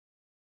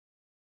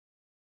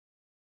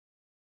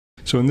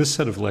So in this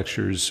set of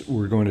lectures,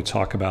 we're going to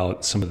talk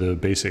about some of the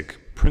basic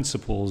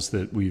principles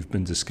that we've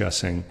been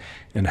discussing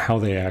and how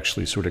they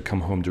actually sort of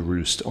come home to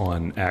roost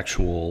on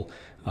actual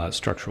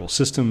structural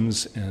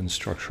systems and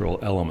structural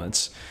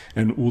elements.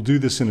 And we'll do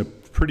this in a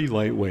pretty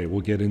light way. We'll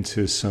get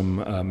into some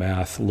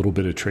math, a little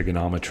bit of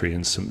trigonometry,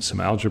 and some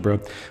algebra.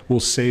 We'll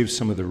save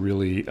some of the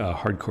really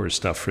hardcore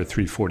stuff for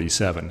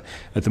 347.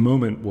 At the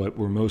moment, what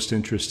we're most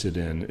interested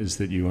in is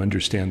that you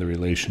understand the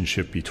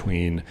relationship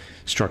between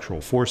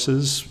structural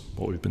forces,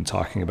 what we've been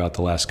talking about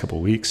the last couple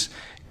of weeks,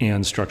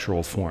 and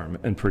structural form,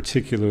 and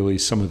particularly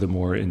some of the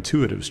more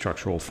intuitive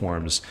structural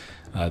forms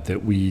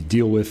that we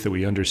deal with, that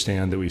we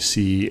understand, that we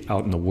see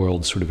out in the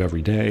world sort of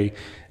every day,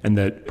 and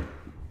that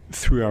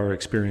through our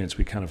experience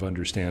we kind of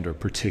understand are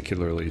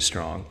particularly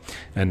strong.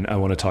 And I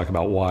want to talk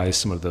about why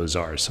some of those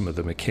are, some of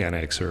the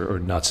mechanics or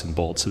nuts and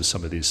bolts of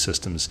some of these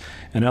systems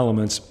and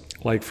elements,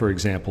 like, for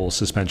example,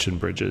 suspension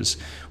bridges,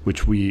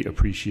 which we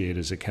appreciate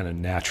as a kind of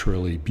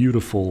naturally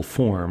beautiful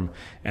form.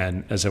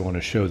 And as I want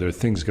to show, there are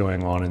things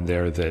going on in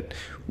there that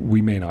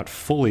we may not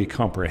fully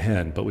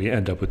comprehend, but we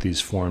end up with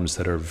these forms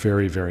that are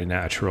very, very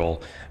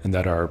natural and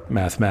that are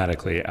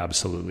mathematically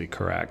absolutely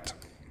correct.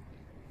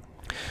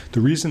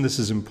 The reason this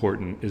is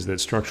important is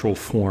that structural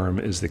form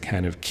is the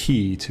kind of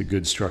key to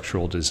good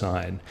structural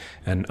design.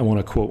 And I want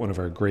to quote one of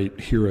our great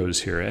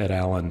heroes here, Ed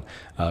Allen,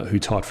 who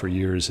taught for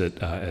years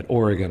at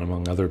Oregon,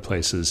 among other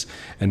places,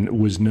 and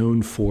was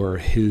known for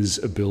his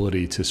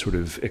ability to sort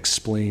of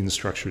explain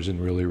structures in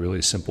really,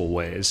 really simple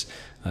ways.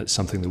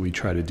 Something that we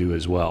try to do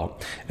as well.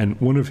 And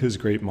one of his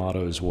great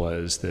mottos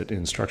was that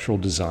in structural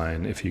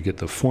design, if you get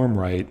the form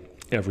right,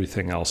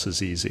 everything else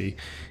is easy.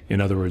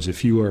 In other words,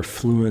 if you are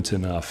fluent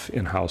enough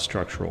in how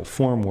structural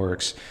form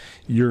works,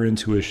 your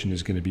intuition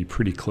is going to be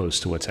pretty close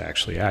to what's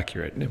actually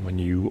accurate. And when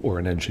you or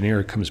an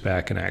engineer comes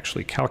back and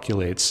actually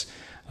calculates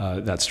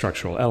that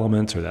structural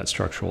element or that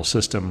structural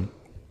system,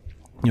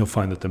 you'll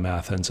find that the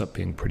math ends up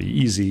being pretty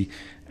easy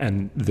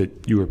and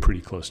that you are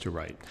pretty close to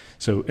right.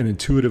 So an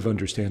intuitive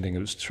understanding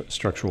of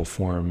structural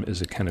form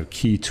is a kind of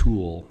key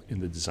tool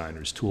in the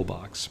designer's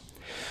toolbox.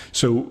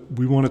 So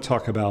we want to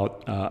talk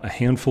about a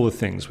handful of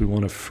things. We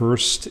want to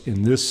first,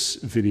 in this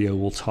video,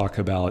 we'll talk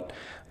about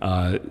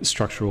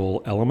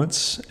structural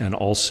elements and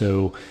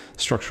also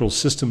structural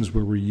systems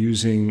where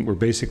we're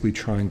basically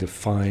trying to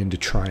find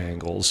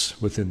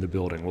triangles within the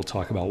building. We'll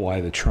talk about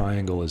why the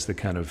triangle is the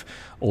kind of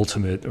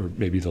ultimate, or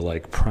maybe the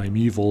like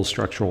primeval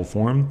structural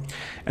form.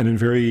 And then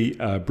very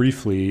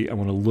briefly, I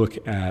want to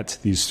look at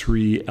these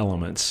three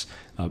elements,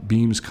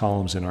 beams,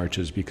 columns, and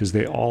arches, because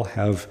they all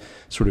have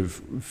sort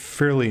of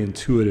fairly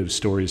intuitive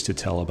stories to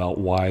tell about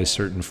why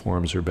certain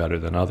forms are better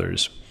than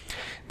others.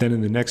 Then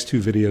in the next two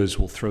videos,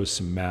 we'll throw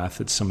some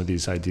math at some of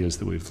these ideas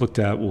that we've looked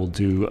at. We'll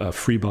do a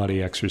free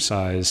body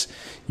exercise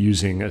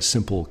using a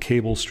simple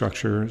cable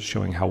structure,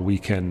 showing how we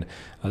can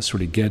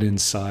sort of get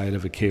inside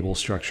of a cable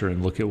structure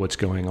and look at what's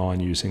going on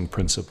using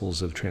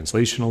principles of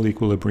translational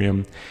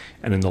equilibrium.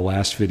 And in the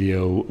last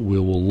video, we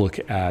will look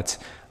at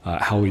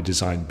how we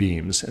design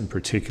beams, and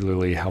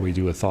particularly how we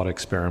do a thought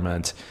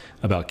experiment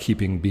about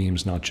keeping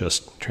beams not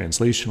just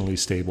translationally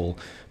stable,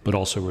 but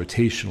also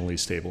rotationally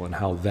stable, and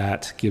how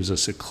that gives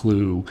us a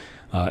clue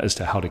as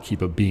to how to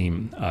keep a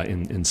beam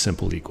in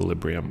simple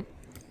equilibrium.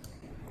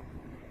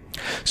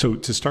 So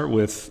to start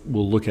with,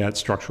 we'll look at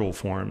structural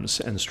forms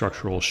and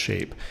structural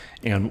shape,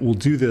 and we'll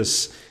do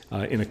this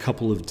in a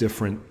couple of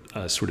different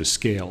sort of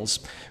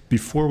scales.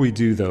 Before we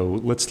do, though,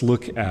 let's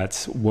look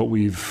at what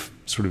we've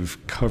sort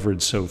of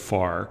covered so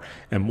far,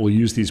 and we'll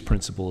use these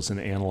principles in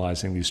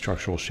analyzing these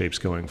structural shapes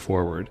going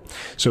forward.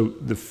 So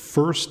the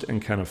first and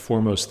kind of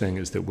foremost thing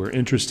is that we're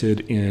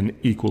interested in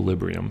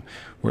equilibrium.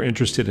 We're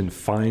interested in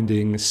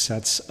finding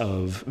sets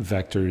of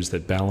vectors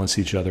that balance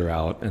each other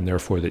out and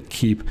therefore that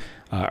keep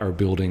our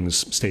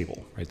buildings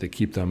stable, right? They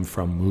keep them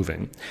from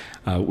moving.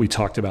 We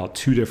talked about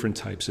two different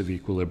types of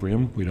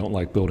equilibrium. We don't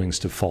like buildings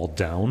to fall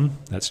down.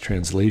 That's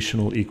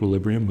translational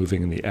equilibrium,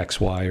 moving in the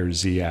X, Y, or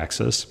Z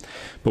axis.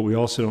 But we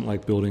also don't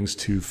like buildings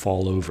to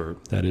fall over,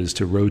 that is,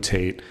 to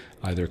rotate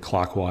either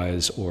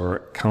clockwise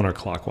or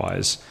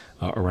counterclockwise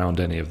around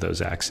any of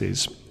those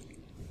axes.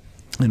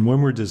 And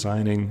when we're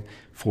designing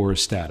for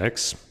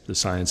statics, the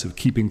science of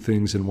keeping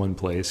things in one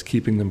place,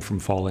 keeping them from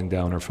falling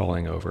down or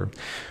falling over,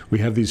 we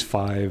have these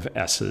 5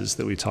 S's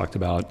that we talked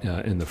about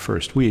in the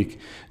first week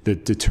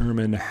that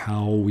determine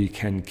how we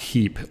can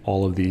keep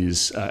all of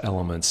these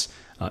elements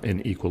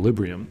in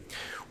equilibrium.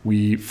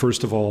 We,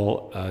 first of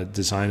all,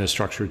 design a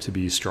structure to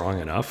be strong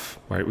enough,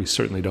 right? We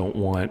certainly don't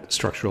want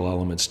structural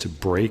elements to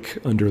break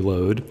under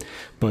load,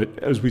 but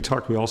as we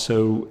talked, we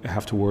also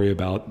have to worry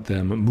about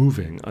them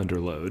moving under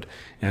load.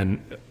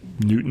 And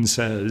Newton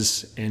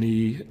says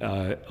any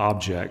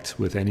object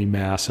with any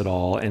mass at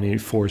all, any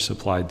force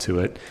applied to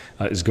it,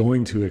 is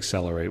going to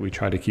accelerate. We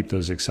try to keep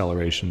those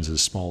accelerations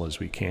as small as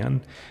we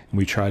can, and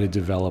we try to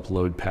develop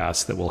load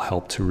paths that will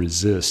help to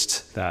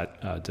resist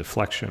that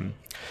deflection.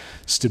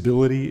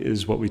 Stability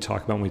is what we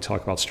talk about when we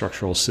talk about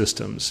structural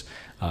systems.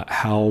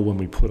 How, when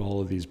we put all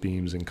of these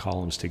beams and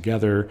columns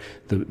together,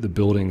 the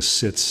building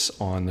sits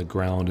on the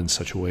ground in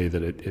such a way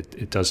that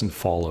it doesn't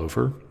fall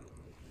over.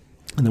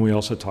 And then we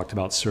also talked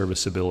about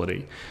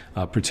serviceability,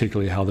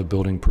 particularly how the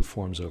building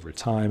performs over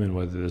time and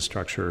whether the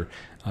structure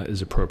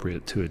is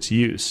appropriate to its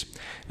use.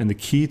 And the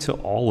key to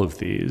all of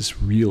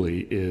these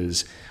really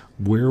is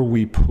where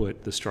we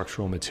put the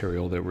structural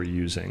material that we're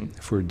using.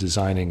 If we're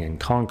designing in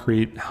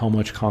concrete, how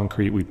much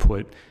concrete we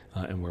put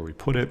and where we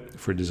put it.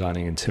 If we're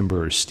designing in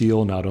timber or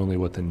steel, not only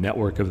what the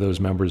network of those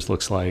members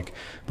looks like,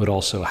 but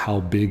also how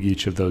big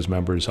each of those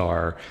members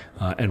are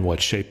and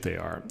what shape they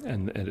are.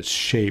 And it's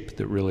shape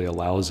that really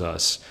allows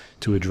us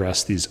to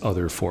address these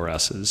other 4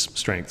 S's: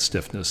 strength,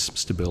 stiffness,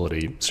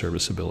 stability,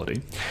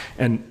 serviceability.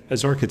 And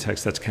as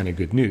architects, that's kind of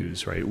good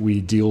news, right?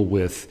 We deal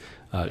with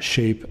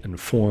shape and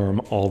form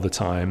all the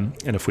time.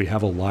 And if we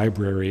have a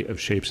library of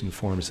shapes and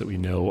forms that we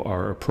know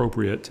are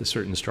appropriate to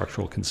certain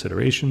structural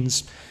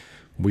considerations,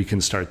 we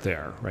can start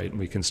there, right?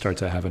 We can start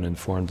to have an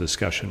informed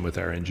discussion with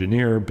our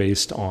engineer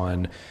based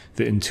on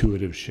the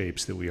intuitive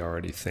shapes that we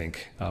already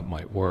think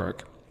might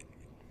work.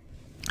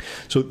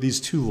 So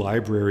these 2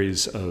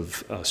 libraries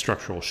of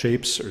structural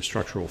shapes or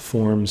structural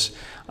forms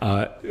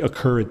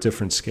occur at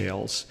different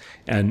scales.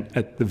 And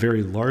at the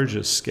very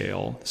largest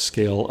scale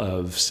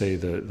of, say,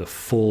 the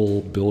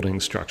full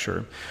building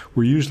structure,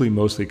 we're usually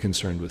mostly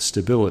concerned with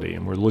stability.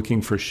 And we're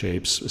looking for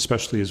shapes,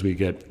 especially as we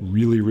get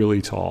really,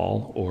 really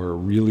tall or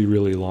really,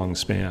 really long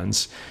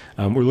spans.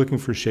 We're looking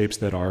for shapes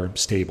that are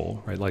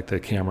stable, right? Like the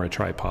camera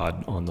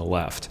tripod on the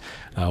left.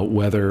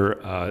 Whether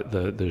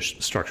the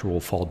structure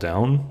will fall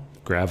down,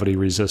 gravity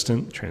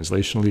resistant,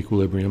 translational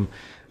equilibrium,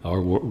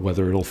 or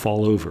whether it'll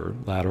fall over,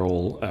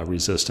 lateral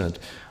resistant,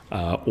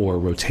 or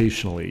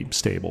rotationally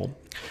stable.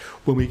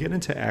 When we get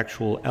into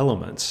actual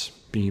elements,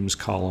 beams,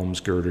 columns,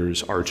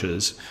 girders,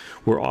 arches,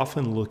 we're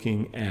often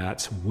looking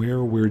at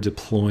where we're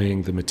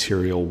deploying the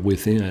material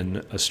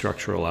within a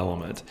structural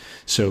element.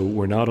 So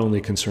we're not only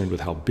concerned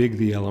with how big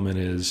the element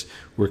is,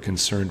 we're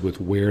concerned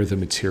with where the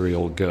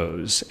material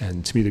goes.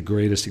 And to me, the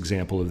greatest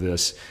example of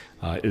this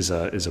is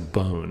a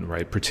bone,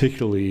 right?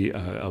 Particularly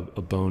a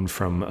bone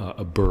from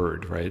a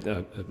bird, right?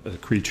 A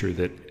creature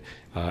that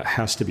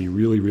has to be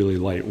really, really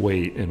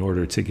lightweight in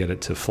order to get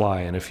it to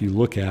fly. And if you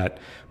look at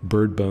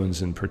bird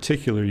bones in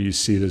particular, you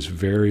see this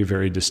very,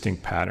 very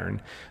distinct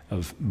pattern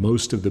of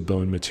most of the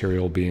bone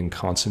material being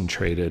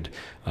concentrated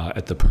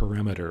at the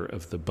perimeter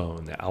of the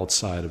bone, the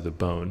outside of the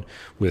bone,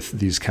 with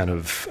these kind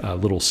of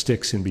little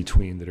sticks in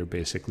between that are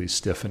basically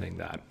stiffening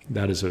that.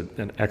 That is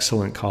an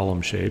excellent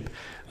column shape,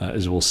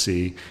 as we'll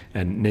see,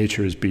 and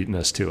nature has beaten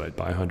us to it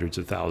by hundreds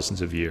of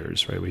thousands of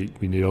years, right?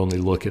 We need only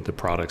look at the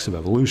products of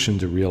evolution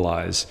to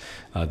realize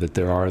that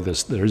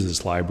there's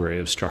this library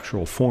of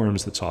structural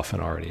forms that's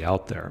often already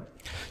out there.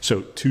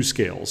 So 2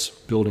 scales: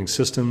 building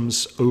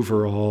systems,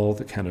 overall,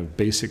 the kind of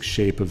basic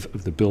shape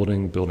of the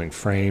building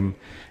frame,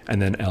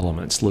 and then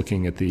elements,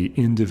 looking at the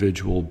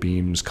individual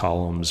beams,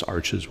 columns,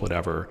 arches,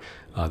 whatever,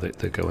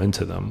 that go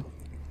into them.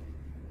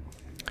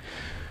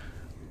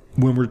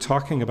 When we're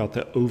talking about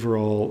the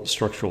overall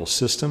structural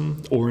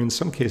system, or in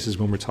some cases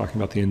when we're talking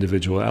about the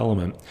individual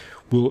element,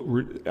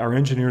 our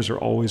engineers are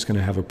always going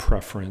to have a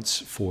preference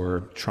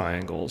for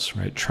triangles,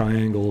 right?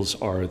 Triangles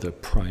are the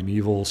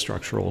primeval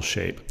structural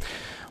shape.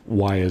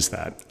 Why is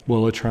that?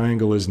 Well, a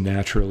triangle is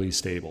naturally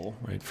stable,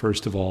 right?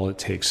 First of all, it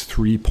takes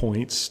 3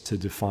 points to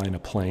define a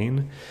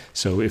plane.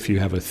 So if you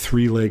have a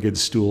 3-legged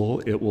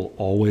stool, it will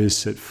always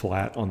sit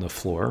flat on the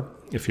floor.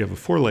 If you have a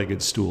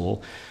 4-legged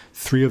stool,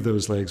 3 of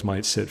those legs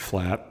might sit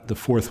flat, the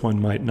 4th one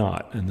might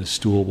not, and the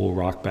stool will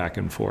rock back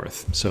and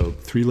forth. So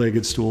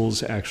 3-legged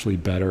stools actually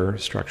better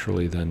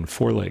structurally than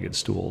 4-legged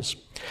stools.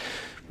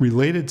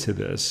 Related to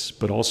this,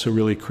 but also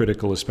really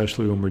critical,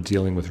 especially when we're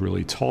dealing with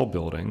really tall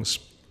buildings,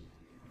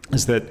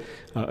 is that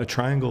a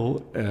triangle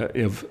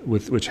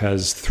which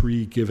has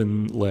 3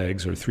 given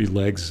legs, or 3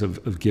 legs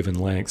of given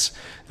lengths,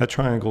 that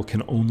triangle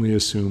can only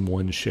assume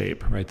one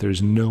shape, right?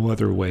 There's no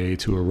other way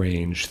to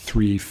arrange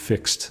 3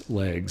 fixed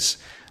legs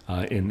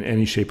in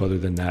any shape other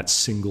than that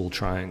single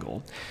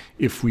triangle.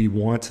 If we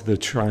want the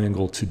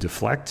triangle to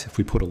deflect, if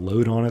we put a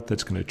load on it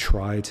that's going to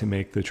try to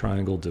make the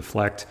triangle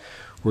deflect,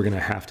 we're going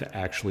to have to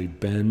actually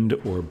bend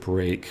or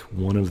break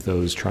one of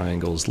those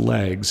triangle's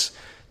legs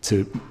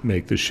to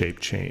make the shape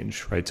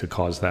change, right?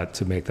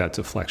 To make that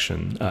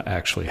deflection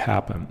actually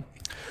happen.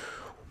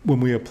 When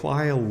we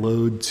apply a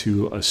load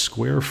to a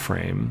square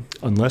frame,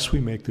 unless we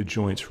make the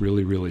joints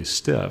really, really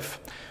stiff,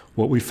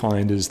 what we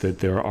find is that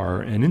there are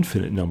an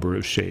infinite number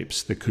of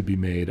shapes that could be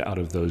made out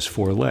of those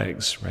 4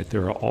 legs, right?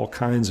 There are all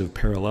kinds of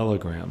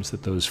parallelograms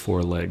that those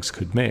 4 legs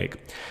could make.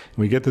 And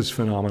we get this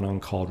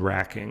phenomenon called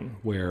racking,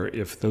 where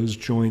if those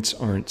joints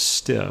aren't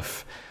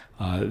stiff,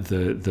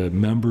 the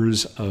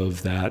members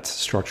of that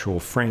structural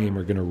frame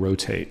are going to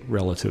rotate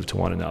relative to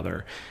one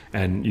another.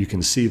 And you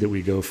can see that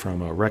we go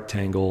from a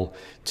rectangle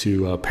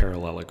to a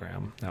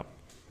parallelogram. Now,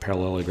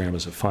 parallelogram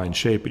is a fine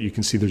shape, but you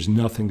can see there's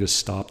nothing to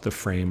stop the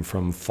frame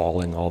from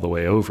falling all the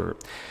way over.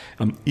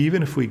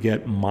 Even if we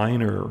get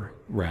minor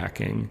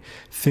racking,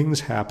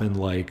 things happen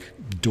like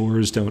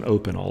doors don't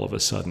open all of a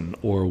sudden,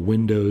 or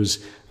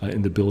windows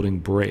in the building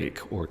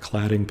break, or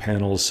cladding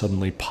panels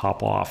suddenly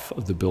pop off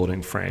of the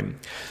building frame.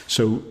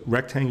 So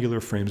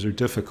rectangular frames are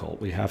difficult.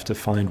 We have to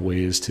find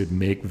ways to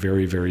make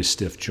very, very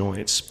stiff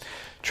joints.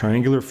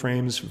 Triangular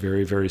frames,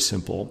 very, very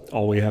simple.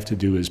 All we have to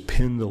do is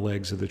pin the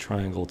legs of the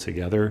triangle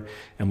together,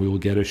 and we will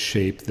get a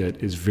shape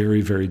that is very,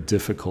 very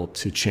difficult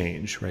to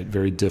change, right?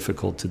 Very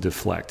difficult to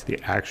deflect. The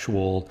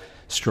actual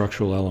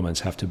structural elements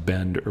have to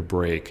bend or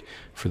break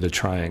for the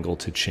triangle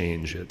to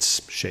change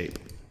its shape.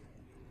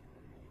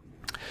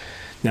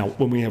 Now,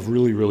 when we have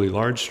really, really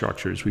large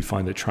structures, we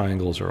find that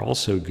triangles are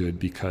also good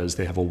because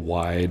they have a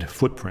wide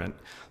footprint,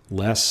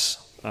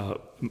 less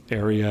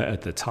area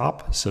at the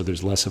top, so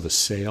there's less of a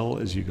sail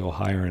as you go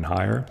higher and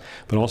higher,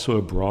 but also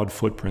a broad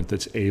footprint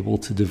that's able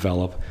to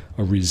develop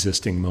a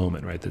resisting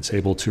moment, right? That's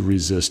able to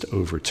resist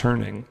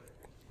overturning.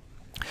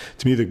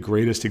 To me, the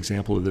greatest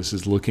example of this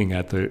is looking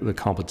at the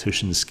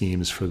competition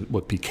schemes for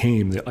what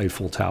became the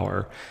Eiffel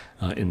Tower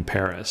in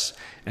Paris.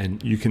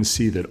 And you can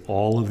see that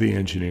all of the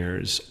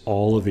engineers,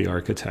 all of the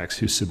architects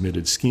who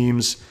submitted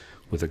schemes,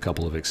 with a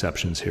couple of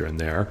exceptions here and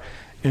there,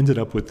 ended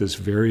up with this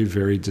very,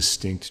 very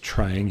distinct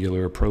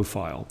triangular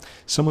profile.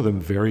 Some of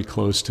them very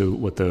close to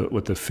what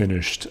the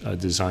finished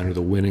design or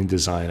the winning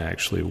design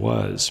actually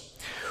was.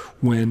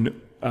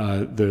 When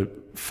the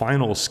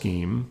final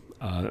scheme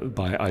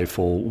by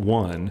Eiffel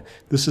won,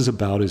 this is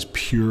about as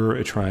pure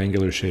a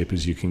triangular shape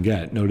as you can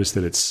get. Notice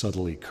that it's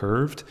subtly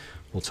curved.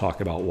 We'll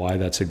talk about why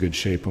that's a good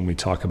shape when we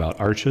talk about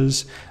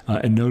arches.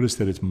 And notice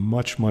that it's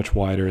much, much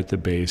wider at the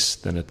base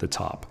than at the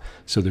top.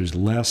 So there's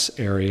less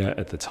area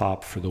at the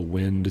top for the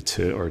wind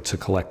to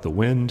collect the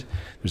wind.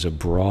 There's a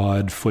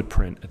broad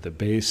footprint at the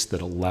base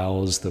that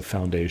allows the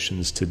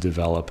foundations to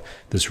develop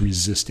this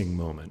resisting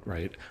moment,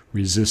 right?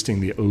 Resisting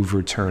the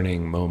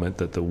overturning moment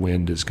that the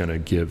wind is going to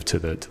give to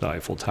the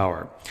Eiffel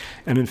Tower.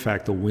 And in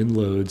fact, the wind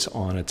loads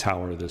on a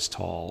tower this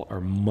tall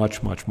are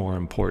much, much more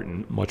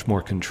important, much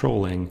more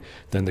controlling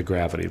than the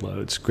gravity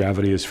loads.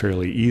 Gravity is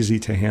fairly easy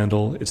to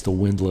handle. It's the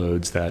wind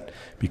loads that,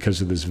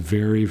 because of this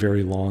very,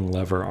 very long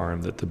lever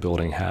arm that the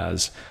building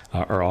has,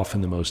 are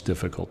often the most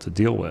difficult to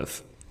deal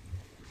with.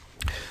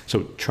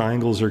 So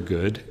triangles are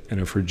good, and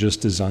if we're just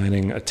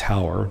designing a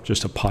tower,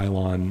 just a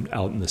pylon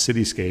out in the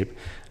cityscape,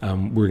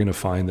 we're going to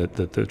find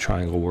that the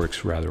triangle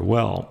works rather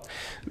well.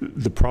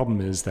 The problem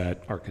is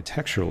that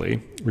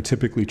architecturally, we're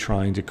typically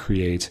trying to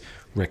create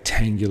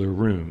rectangular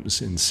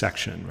rooms in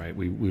section, right?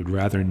 We would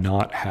rather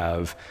not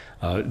have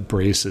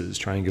braces,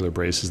 triangular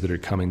braces that are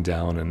coming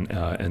down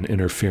and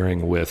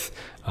interfering with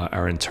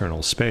our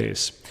internal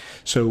space.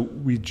 So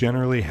we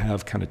generally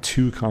have kind of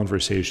two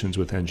conversations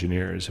with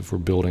engineers if we're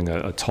building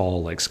a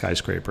tall like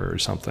skyscraper or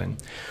something.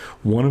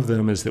 One of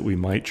them is that we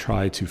might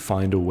try to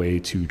find a way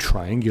to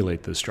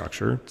triangulate the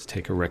structure, to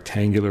take a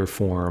rectangular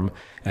form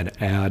and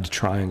add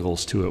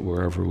triangles to it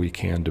wherever we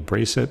can to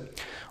brace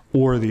it.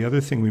 Or the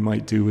other thing we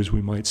might do is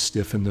we might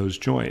stiffen those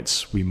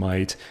joints. We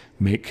might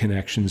make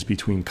connections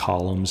between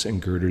columns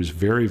and girders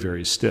very,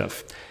 very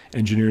stiff.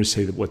 Engineers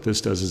say that what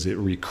this does is it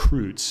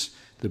recruits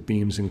the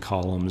beams and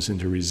columns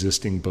into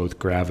resisting both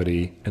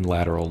gravity and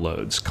lateral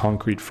loads.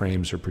 Concrete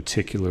frames are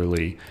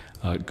particularly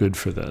good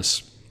for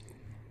this.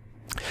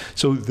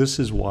 So this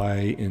is why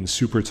in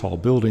super tall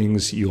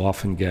buildings you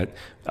often get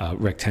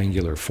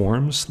rectangular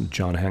forms. The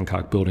John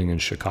Hancock building in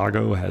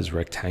Chicago has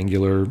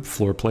rectangular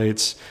floor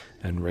plates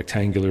and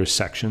rectangular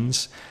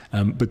sections.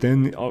 But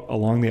then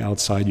along the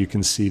outside, you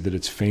can see that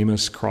its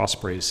famous cross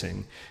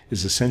bracing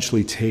is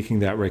essentially taking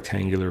that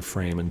rectangular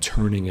frame and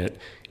turning it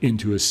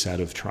into a set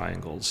of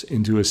triangles,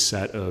 into a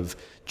set of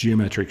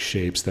geometric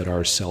shapes that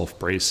are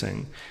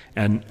self-bracing.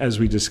 And as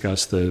we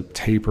discussed, the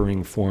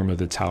tapering form of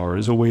the tower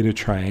is a way to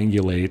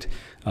triangulate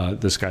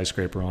the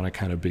skyscraper on a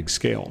kind of big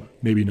scale.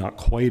 Maybe not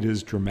quite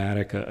as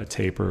dramatic a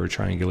taper or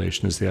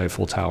triangulation as the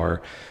Eiffel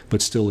Tower,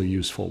 but still a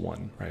useful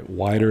one, right?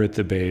 Wider at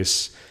the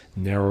base,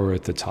 narrower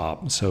at the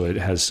top, so it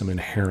has some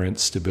inherent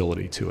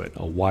stability to it.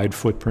 A wide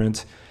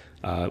footprint,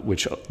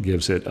 which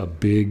gives it a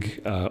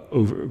big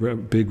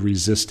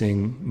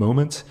resisting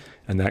moment,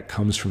 and that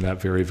comes from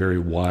that very, very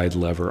wide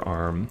lever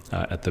arm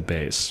at the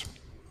base.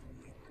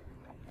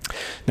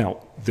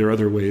 Now, there are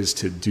other ways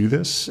to do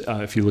this.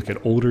 If you look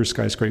at older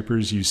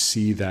skyscrapers, you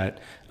see that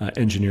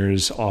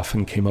engineers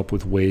often came up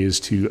with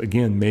ways to,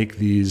 again, make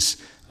these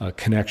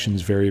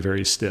connections very,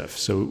 very stiff.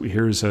 So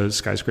here's a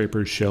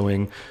skyscraper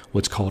showing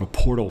what's called a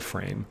portal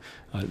frame.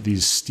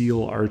 These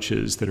steel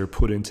arches that are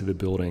put into the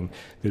building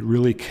that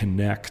really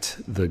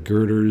connect the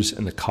girders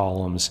and the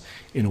columns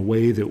in a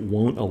way that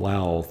won't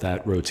allow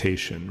that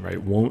rotation,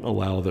 right? Won't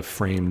allow the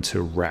frame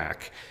to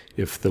rack.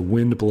 if the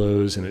wind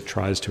blows and it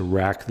tries to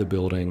rack the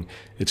building,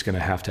 it's going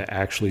to have to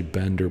actually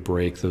bend or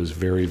break those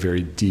very,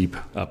 very deep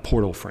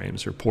portal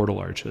frames or portal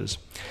arches.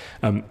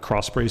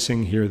 Cross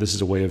bracing here, this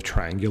is a way of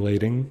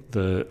triangulating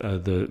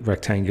the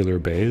rectangular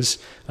bays.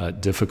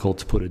 Difficult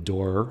to put a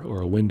door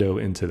or a window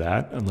into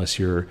that unless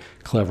you're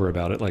clever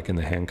about it, like in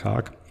the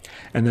Hancock.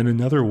 And then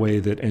another way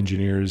that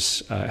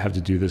engineers have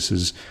to do this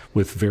is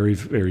with very,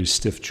 very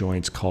stiff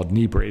joints called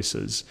knee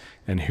braces.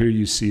 And here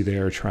you see they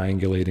are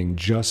triangulating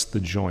just the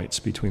joints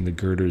between the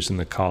girders and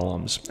the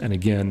columns. And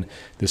again,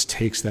 this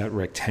takes that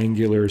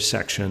rectangular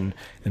section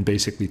and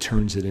basically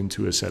turns it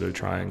into a set of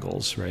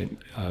triangles, right?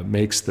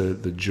 Makes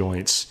the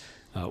joints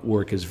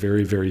work as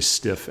very, very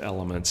stiff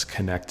elements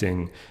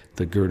connecting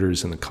the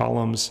girders and the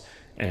columns,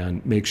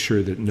 and make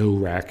sure that no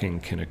racking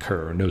can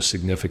occur, no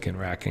significant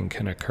racking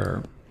can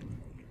occur.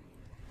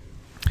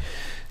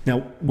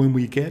 Now, when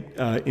we get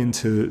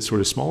into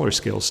sort of smaller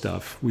scale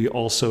stuff, we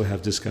also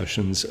have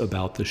discussions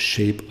about the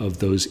shape of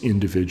those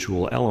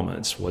individual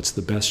elements. What's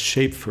the best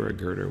shape for a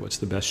girder? What's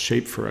the best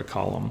shape for a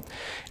column?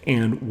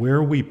 And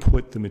where we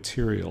put the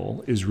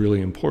material is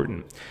really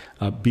important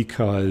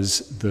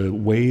because the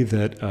way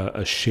that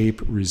a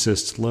shape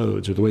resists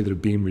loads, or the way that a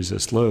beam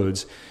resists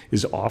loads,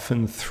 is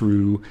often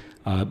through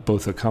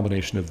both a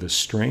combination of the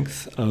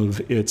strength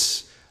of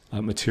its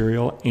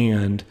material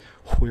and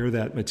where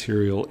that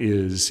material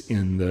is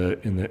in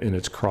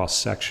its cross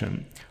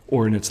section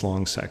or in its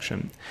long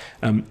section.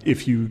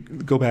 If you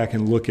go back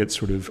and look at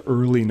sort of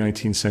early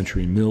 19th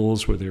century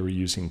mills where they were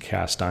using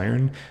cast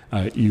iron,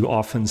 you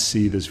often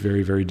see this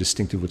very, very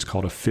distinctive what's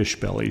called a fish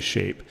belly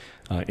shape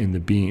in the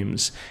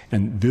beams.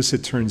 And this,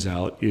 it turns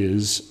out,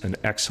 is an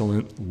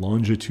excellent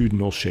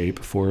longitudinal shape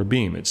for a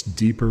beam. It's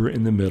deeper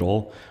in the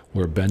middle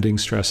where bending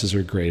stresses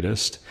are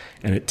greatest,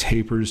 and it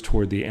tapers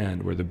toward the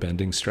end where the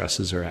bending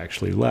stresses are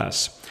actually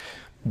less.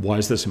 Why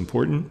is this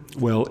important?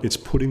 Well, it's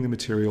putting the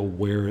material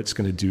where it's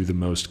going to do the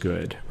most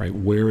good, right?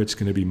 Where it's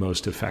going to be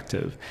most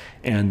effective.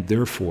 And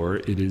therefore,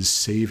 it is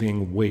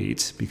saving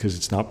weight because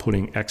it's not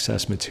putting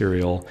excess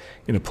material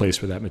in a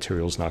place where that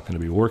material is not going to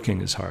be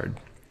working as hard.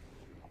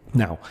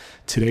 Now,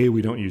 today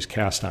we don't use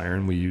cast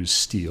iron, we use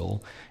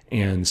steel.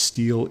 And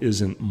steel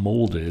isn't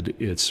molded,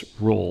 it's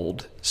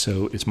rolled.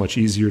 So it's much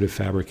easier to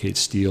fabricate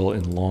steel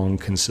in long,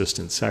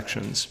 consistent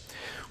sections.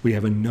 We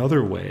have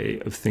another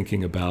way of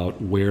thinking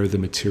about where the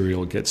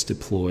material gets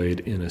deployed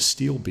in a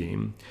steel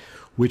beam,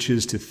 which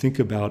is to think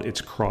about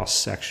its cross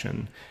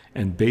section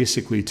and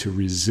basically to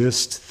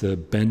resist the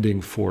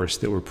bending force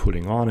that we're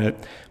putting on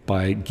it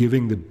by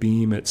giving the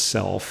beam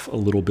itself a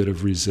little bit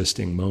of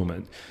resisting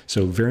moment.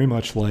 So very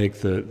much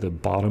like the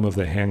bottom of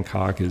the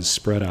Hancock is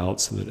spread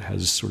out so that it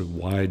has sort of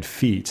wide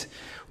feet,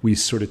 we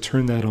sort of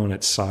turn that on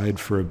its side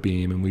for a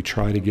beam, and we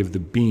try to give the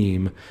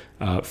beam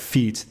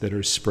feet that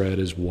are spread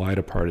as wide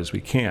apart as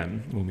we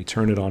can. When we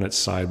turn it on its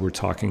side, we're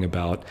talking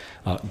about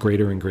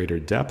greater and greater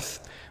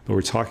depth, but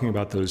we're talking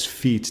about those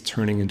feet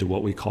turning into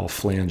what we call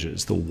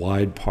flanges, the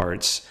wide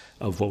parts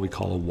of what we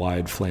call a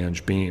wide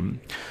flange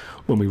beam.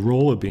 When we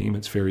roll a beam,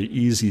 it's very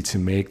easy to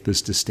make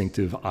this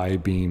distinctive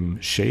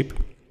I-beam shape.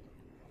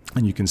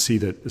 And you can see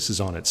that this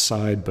is on its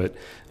side, but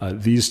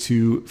these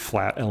two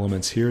flat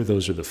elements here,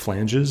 those are the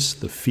flanges,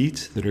 the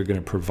feet that are going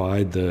to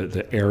provide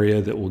the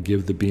area that will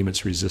give the beam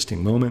its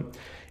resisting moment,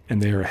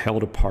 and they are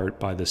held apart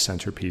by the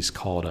centerpiece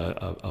called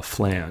a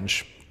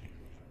flange.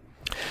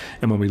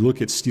 And when we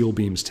look at steel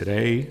beams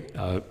today,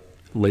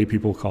 lay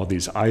people call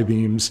these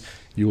I-beams.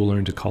 You will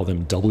learn to call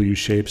them W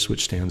shapes,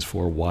 which stands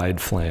for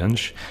wide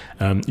flange.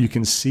 You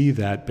can see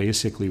that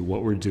basically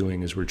what we're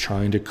doing is we're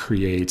trying to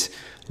create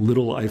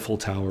little Eiffel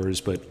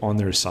Towers, but on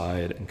their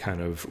side and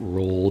kind of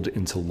rolled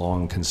into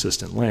long,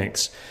 consistent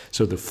lengths.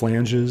 So the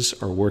flanges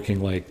are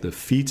working like the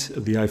feet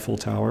of the Eiffel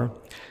Tower,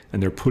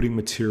 and they're putting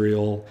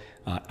material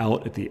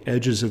out at the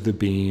edges of the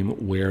beam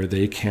where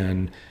they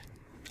can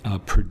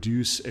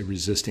produce a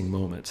resisting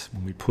moment.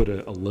 When we put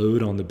a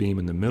load on the beam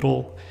in the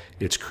middle,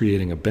 it's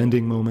creating a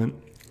bending moment,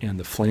 and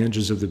the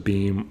flanges of the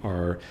beam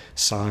are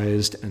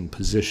sized and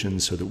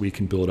positioned so that we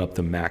can build up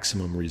the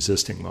maximum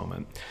resisting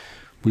moment.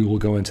 We will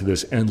go into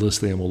this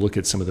endlessly, and we'll look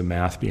at some of the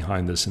math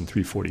behind this in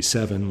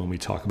 347 when we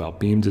talk about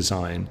beam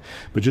design.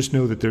 But just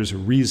know that there's a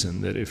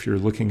reason that if you're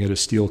looking at a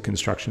steel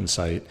construction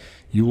site,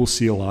 you will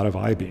see a lot of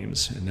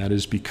I-beams, and that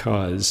is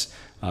because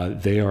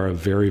they are a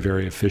very,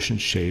 very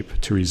efficient shape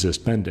to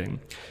resist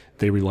bending.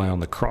 They rely on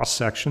the cross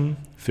section.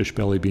 Fish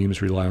belly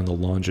beams rely on the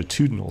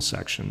longitudinal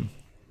section.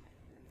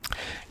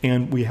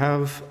 And we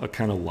have a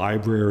kind of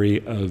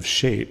library of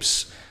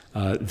shapes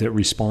that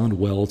respond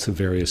well to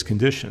various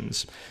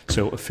conditions.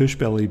 So a fish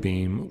belly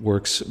beam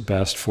works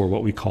best for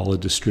what we call a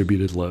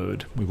distributed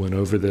load. We went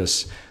over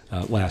this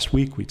last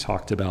week. We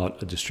talked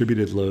about a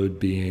distributed load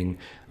being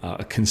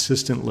a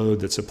consistent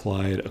load that's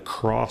applied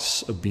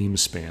across a beam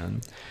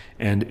span.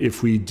 And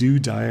if we do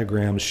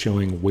diagrams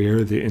showing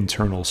where the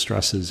internal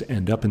stresses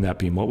end up in that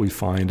beam, what we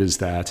find is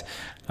that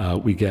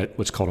we get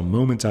what's called a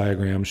moment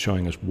diagram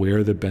showing us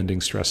where the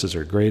bending stresses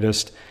are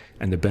greatest,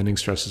 and the bending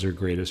stresses are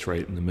greatest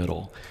right in the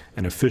middle.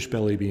 And a fish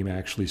belly beam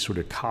actually sort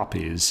of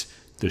copies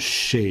the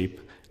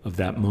shape of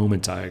that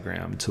moment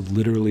diagram to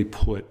literally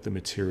put the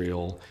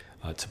material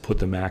to put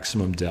the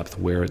maximum depth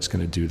where it's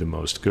going to do the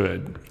most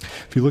good.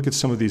 If you look at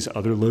some of these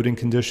other loading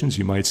conditions,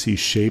 you might see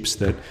shapes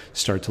that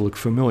start to look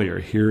familiar.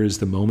 Here is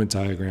the moment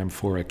diagram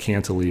for a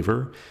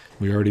cantilever.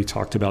 We already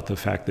talked about the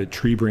fact that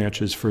tree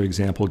branches, for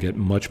example, get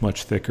much,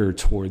 much thicker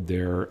toward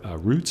their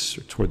roots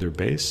or toward their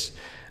base.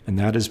 And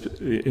that is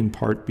in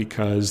part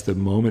because the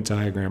moment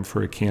diagram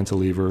for a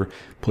cantilever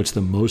puts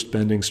the most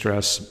bending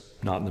stress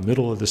not in the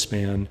middle of the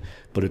span,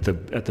 but at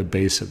the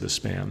base of the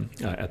span,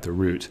 at the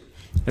root.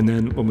 And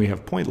then when we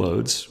have point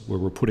loads, where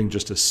we're putting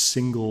just a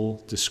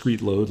single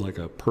discrete load, like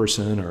a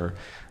person or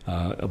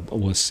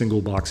a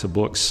single box of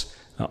books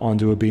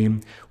onto a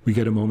beam, we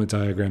get a moment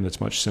diagram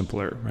that's much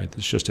simpler, right?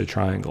 It's just a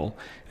triangle.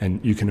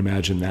 And you can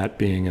imagine that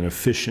being an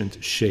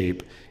efficient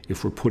shape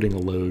if we're putting a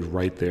load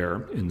right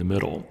there in the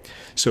middle.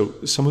 So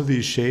some of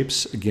these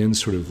shapes, again,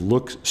 sort of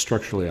look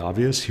structurally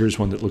obvious. Here's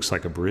one that looks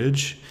like a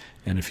bridge.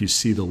 And if you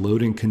see the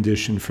loading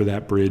condition for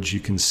that bridge, you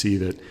can see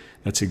that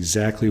that's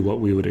exactly what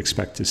we would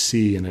expect to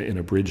see in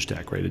a bridge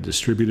deck, right? A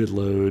distributed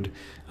load,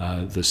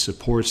 the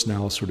supports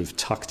now sort of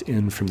tucked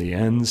in from the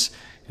ends.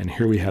 And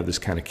here we have this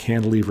kind of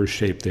cantilever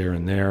shape there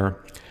and there,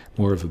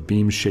 more of a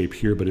beam shape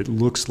here, but it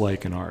looks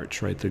like an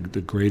arch, right? The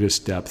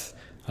greatest depth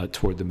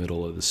toward the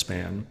middle of the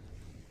span.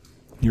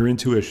 Your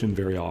intuition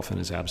very often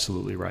is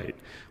absolutely right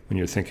when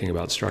you're thinking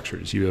about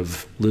structures. You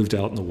have lived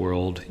out in the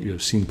world, you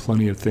have seen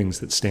plenty of things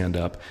that stand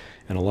up,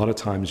 and a lot of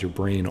times your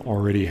brain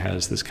already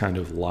has this kind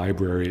of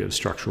library of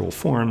structural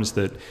forms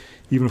that,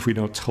 even if we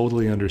don't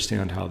totally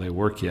understand how they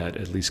work yet,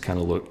 at least kind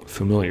of look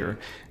familiar.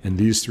 And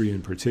these three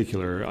in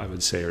particular, I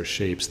would say, are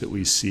shapes that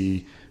we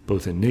see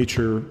both in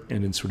nature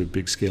and in sort of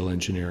big scale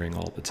engineering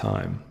all the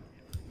time.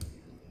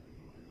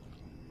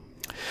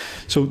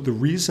 So the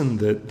reason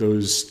that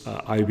those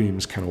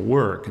I-beams kind of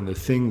work, and the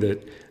thing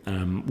that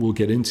we'll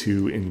get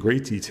into in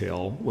great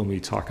detail when we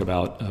talk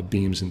about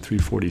beams in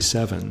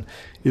 347,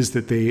 is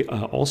that they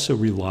also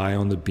rely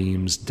on the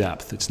beam's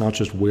depth. It's not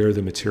just where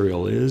the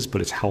material is,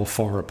 but it's how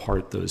far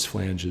apart those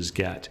flanges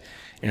get.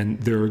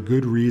 And there are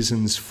good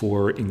reasons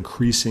for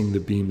increasing the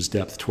beam's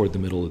depth toward the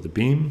middle of the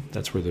beam.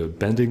 That's where the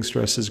bending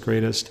stress is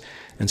greatest.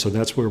 And so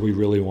that's where we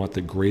really want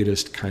the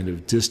greatest kind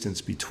of distance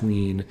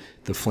between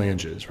the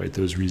flanges, right?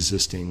 Those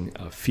resisting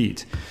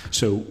feet.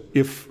 So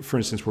if, for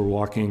instance, we're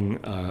walking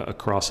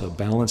across a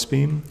balance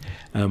beam,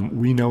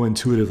 we know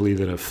intuitively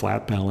that a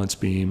flat balance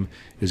beam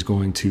is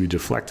going to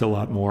deflect a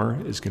lot more,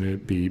 is going to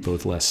be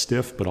both less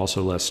stiff, but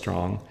also less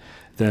strong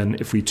than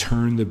if we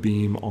turn the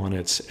beam on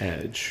its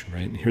edge,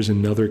 right? And here's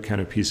another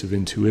kind of piece of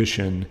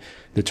intuition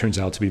that turns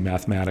out to be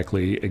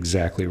mathematically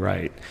exactly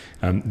right.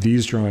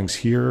 These drawings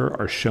here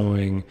are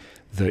showing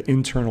the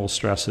internal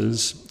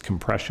stresses,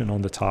 compression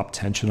on the top,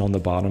 tension on the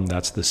bottom.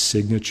 That's the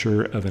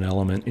signature of an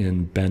element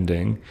in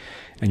bending.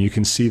 And you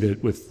can see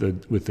that with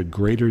the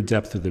greater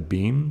depth of the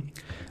beam,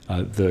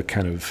 the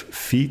kind of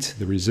feet,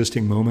 the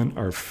resisting moment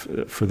are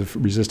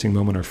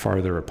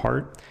farther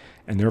apart.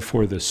 And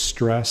therefore, the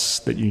stress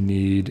that you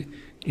need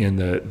in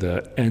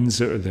the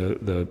ends or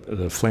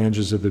the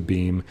flanges of the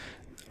beam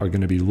are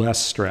going to be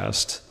less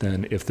stressed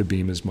than if the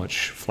beam is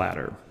much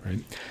flatter, right?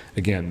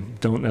 Again,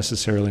 don't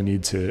necessarily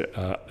need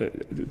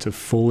to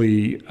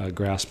fully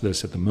grasp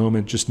this at the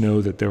moment. Just know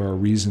that there are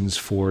reasons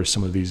for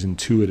some of these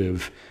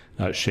intuitive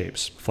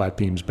shapes. Flat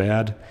beams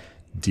bad,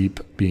 deep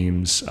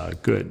beams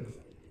good.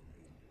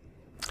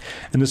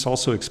 And this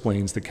also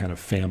explains the kind of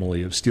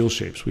family of steel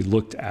shapes. We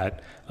looked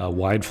at a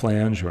wide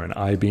flange or an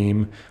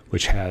I-beam,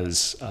 which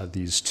has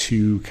these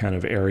two kind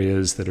of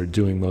areas that are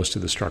doing most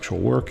of the structural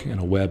work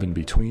and a web in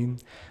between.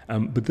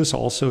 But this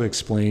also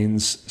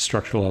explains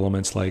structural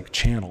elements like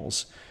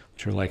channels,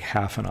 which are like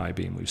half an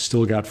I-beam. We've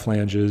still got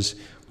flanges.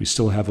 We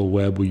still have a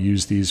web. We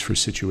use these for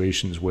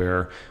situations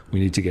where we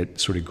need to get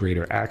sort of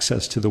greater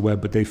access to the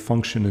web, but they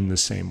function in the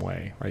same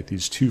way, right?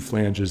 These two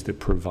flanges that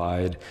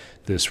provide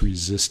this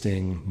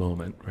resisting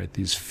moment, right?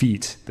 These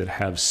feet that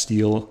have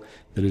steel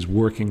that is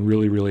working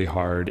really, really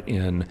hard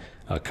in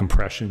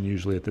compression,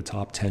 usually at the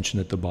top, tension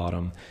at the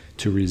bottom,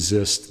 to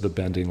resist the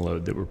bending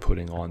load that we're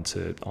putting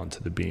onto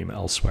the beam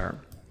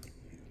elsewhere.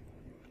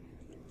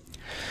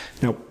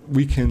 Now,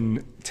 we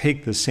can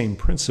take the same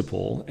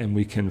principle and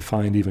we can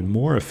find even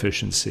more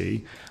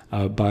efficiency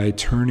by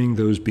turning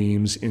those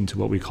beams into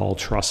what we call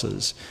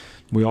trusses.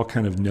 We all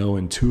kind of know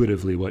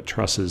intuitively what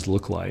trusses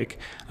look like,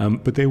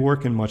 but they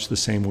work in much the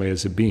same way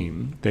as a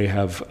beam. They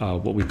have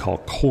what we call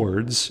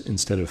chords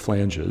instead of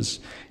flanges,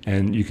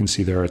 and you can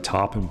see there are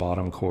top and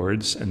bottom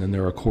chords, and then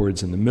there are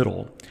chords in the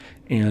middle.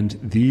 And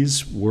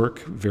these work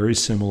very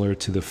similar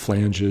to the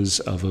flanges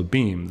of a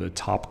beam. The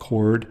top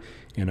chord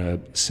in a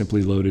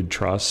simply loaded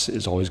truss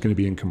is always going to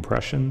be in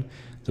compression.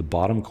 The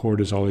bottom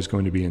chord is always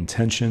going to be in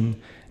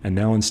tension. And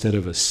now instead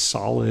of a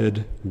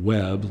solid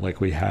web like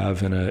we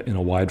have in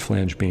a wide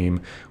flange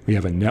beam, we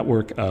have a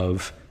network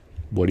of,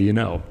 what do you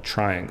know,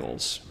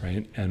 triangles,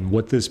 right? And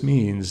what this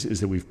means is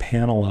that we've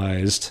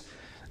panelized,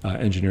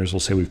 engineers will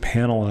say we've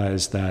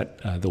panelized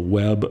the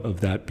web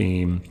of that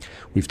beam.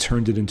 We've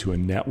turned it into a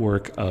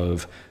network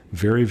of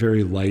very,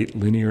 very light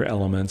linear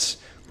elements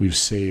We've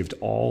saved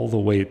all the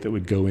weight that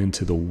would go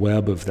into the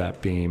web of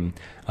that beam,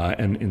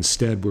 and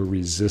instead we're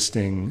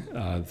resisting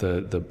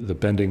the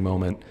bending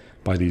moment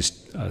by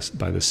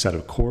by this set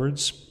of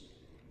chords.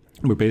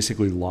 We're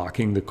basically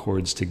locking the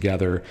chords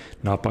together,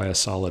 not by a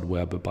solid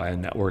web, but by a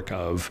network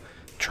of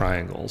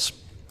triangles.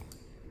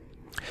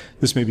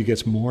 This maybe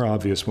gets more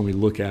obvious when we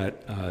look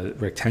at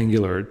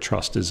rectangular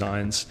truss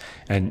designs,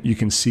 and you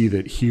can see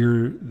that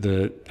here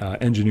the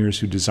engineers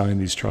who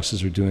designed these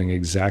trusses are doing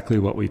exactly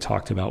what we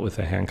talked about with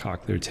the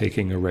Hancock. They're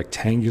taking a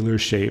rectangular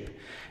shape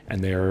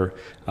and they're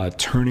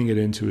turning it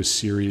into a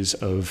series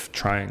of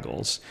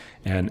triangles.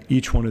 And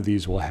each one of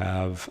these will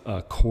have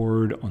a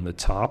chord on the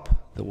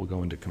top that will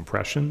go into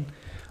compression,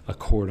 a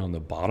chord on the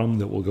bottom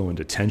that will go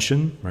into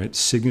tension, right?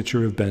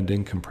 Signature of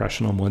bending,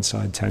 compression on one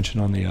side, tension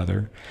on the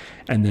other,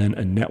 and then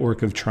a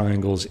network of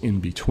triangles in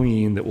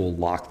between that will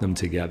lock them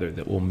together,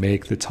 that will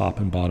make the top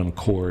and bottom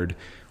chord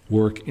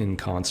work in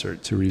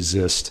concert to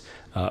resist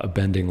a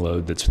bending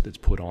load that's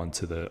put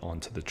onto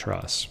the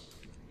truss.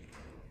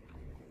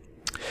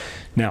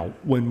 Now,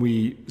 when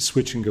we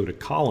switch and go to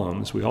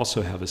columns, we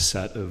also have a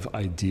set of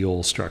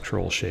ideal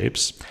structural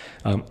shapes.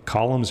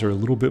 Columns are a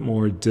little bit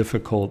more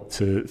difficult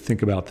to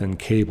think about than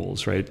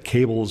cables, right?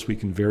 Cables, we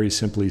can very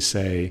simply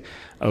say,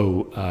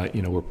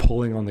 we're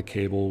pulling on the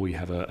cable, we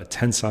have a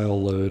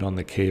tensile load on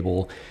the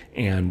cable,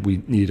 and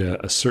we need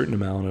a certain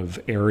amount of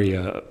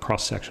area,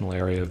 cross-sectional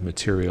area of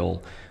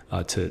material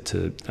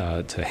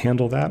to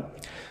handle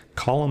that.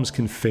 Columns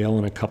can fail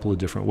in a couple of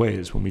different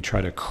ways. When we try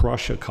to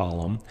crush a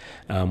column,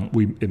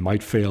 it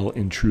might fail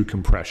in true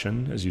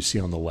compression, as you see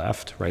on the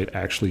left, right?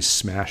 Actually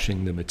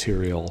smashing the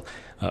material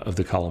of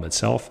the column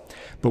itself.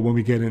 But when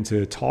we get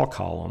into tall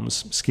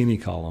columns, skinny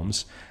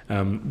columns,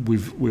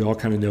 we all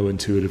kind of know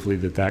intuitively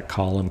that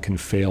column can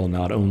fail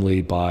not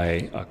only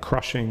by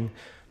crushing,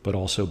 but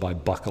also by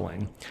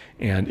buckling.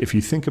 And if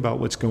you think about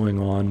what's going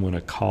on when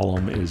a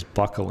column is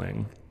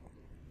buckling,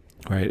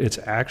 right, it's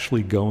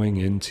actually going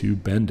into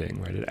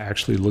bending, right? It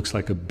actually looks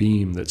like a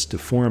beam that's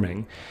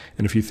deforming.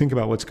 And if you think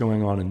about what's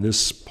going on in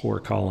this poor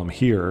column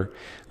here,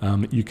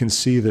 you can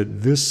see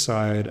that this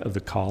side of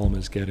the column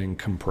is getting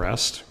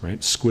compressed,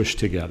 right, squished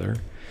together.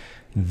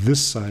 This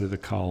side of the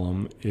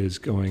column is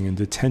going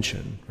into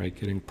tension, right,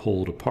 getting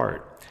pulled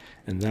apart.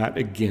 And that,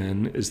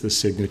 again, is the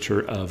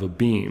signature of a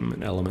beam,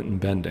 an element in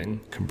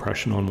bending,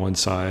 compression on one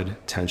side,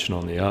 tension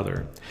on the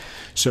other.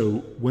 So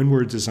when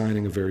we're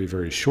designing a very,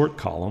 very short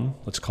column,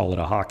 let's call it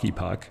a hockey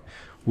puck,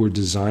 we're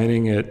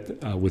designing it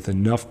with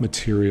enough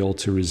material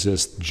to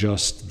resist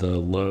just the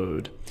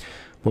load.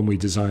 When we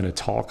design a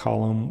tall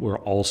column, we're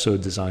also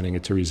designing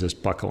it to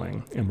resist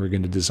buckling. And we're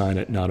going to design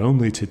it not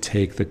only to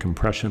take the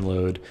compression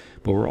load,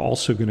 but we're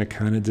also going to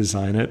kind of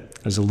design it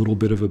as a little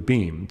bit of a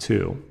beam,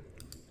 too.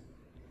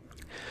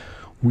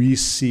 We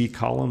see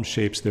column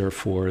shapes,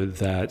 therefore,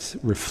 that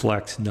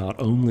reflect not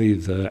only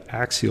the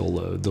axial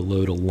load, the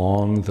load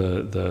along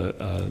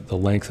the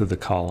length of the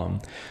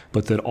column,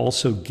 but that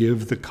also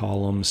give the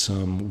column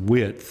some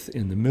width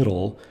in the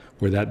middle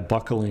where that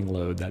buckling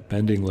load, that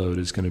bending load,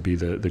 is going to be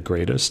the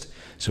greatest.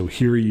 So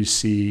here you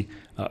see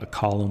a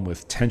column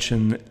with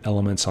tension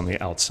elements on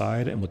the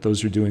outside, and what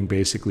those are doing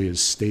basically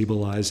is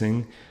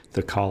stabilizing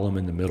the column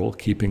in the middle,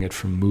 keeping it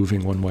from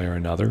moving one way or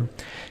another.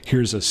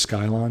 Here's a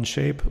skylon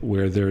shape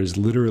where there is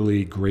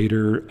literally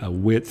greater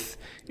width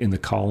in the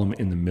column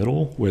in the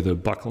middle where the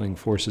buckling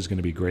force is going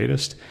to be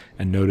greatest.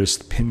 And notice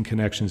the pin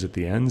connections at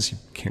the ends. You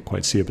can't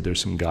quite see it, but there's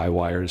some guy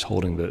wires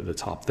holding the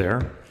top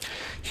there.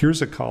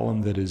 Here's a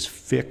column that is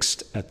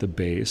fixed at the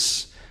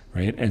base,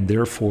 right? And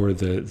therefore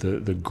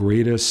the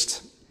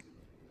greatest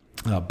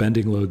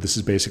bending load, this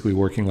is basically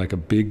working like a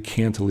big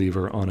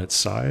cantilever on its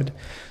side.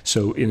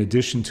 So in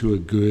addition to a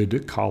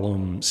good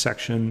column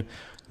section,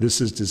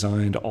 this is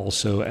designed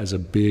also as a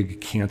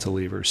big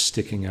cantilever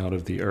sticking out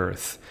of the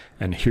earth.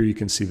 And here you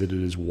can see that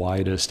it is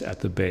widest at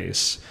the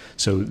base.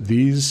 So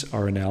these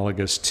are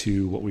analogous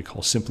to what we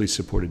call simply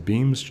supported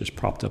beams, just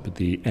propped up at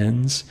the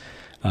ends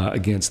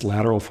against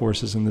lateral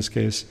forces in this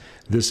case.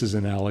 This is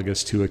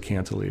analogous to a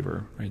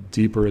cantilever, right?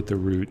 Deeper at the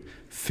root,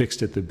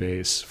 fixed at the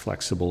base,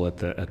 flexible at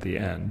the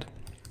end.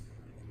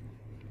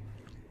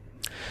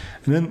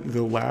 And then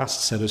the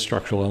last set of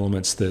structural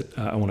elements that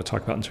I want to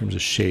talk about in terms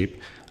of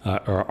shape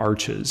are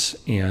arches.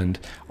 And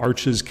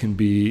arches can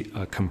be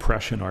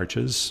compression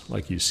arches,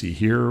 like you see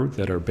here,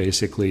 that are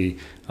basically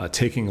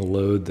taking a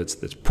load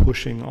that's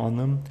pushing on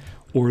them,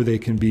 or they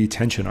can be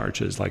tension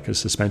arches, like a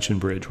suspension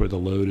bridge where the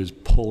load is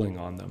pulling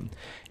on them.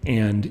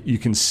 And you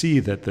can see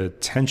that the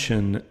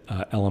tension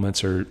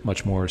elements are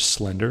much more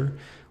slender.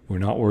 We're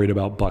not worried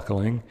about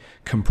buckling.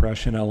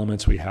 Compression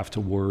elements, we have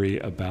to worry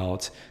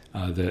about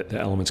the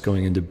elements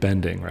going into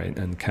bending, right,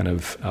 and kind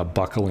of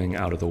buckling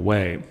out of the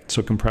way.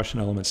 So compression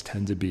elements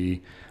tend to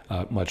be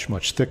much,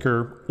 much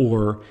thicker,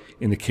 or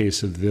in the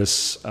case of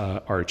this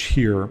arch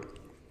here,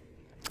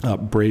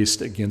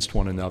 braced against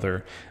one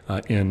another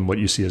in what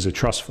you see as a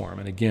truss form.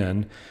 And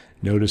again,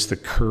 notice the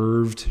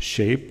curved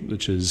shape,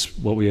 which is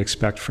what we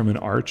expect from an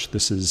arch.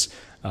 This is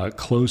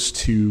close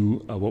to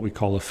what we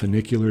call a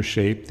funicular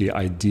shape, the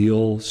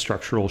ideal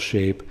structural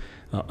shape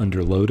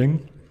under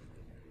loading.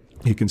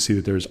 You can see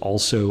that there's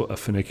also a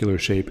funicular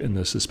shape in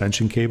the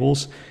suspension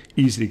cables.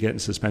 Easy to get in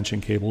suspension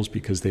cables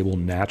because they will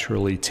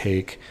naturally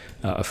take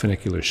a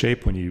funicular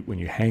shape when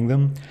you hang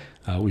them.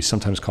 We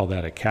sometimes call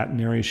that a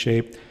catenary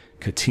shape.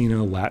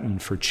 Catena, Latin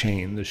for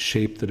chain, the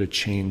shape that a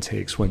chain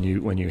takes when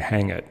you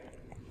hang it.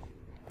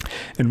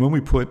 And when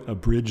we put a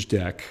bridge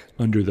deck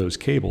under those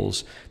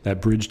cables,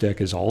 that bridge deck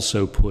is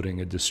also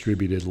putting a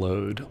distributed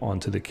load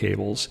onto the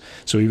cables.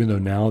 So even though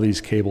now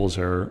these cables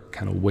are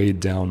kind of weighed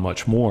down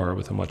much more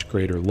with a much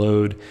greater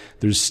load,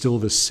 there's still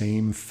the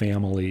same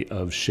family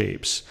of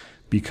shapes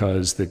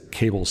because the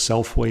cable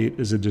self-weight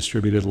is a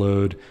distributed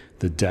load,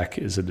 the deck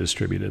is a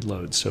distributed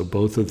load. So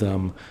both of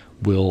them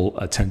will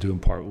tend to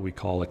impart what we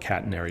call a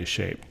catenary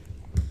shape.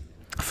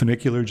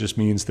 Funicular just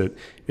means that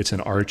it's an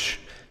arch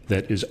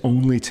that is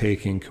only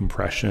taking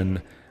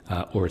compression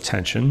or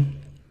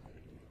tension.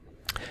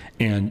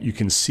 And you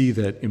can see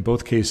that in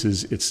both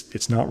cases,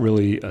 it's not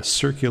really a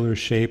circular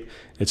shape.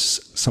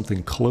 It's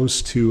something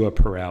close to a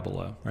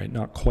parabola, right?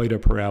 Not quite a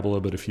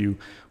parabola, but if you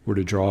were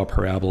to draw a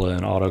parabola in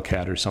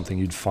AutoCAD or something,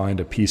 you'd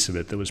find a piece of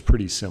it that was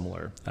pretty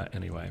similar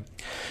anyway.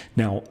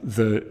 Now,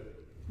 the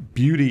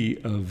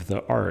beauty of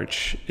the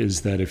arch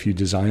is that if you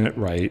design it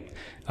right,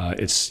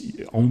 it's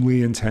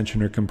only in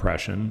tension or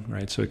compression,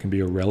 right? So it can be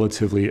a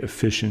relatively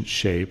efficient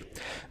shape.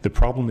 The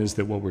problem is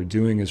that what we're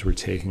doing is we're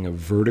taking a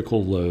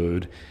vertical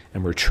load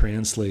and we're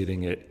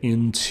translating it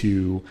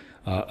into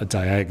a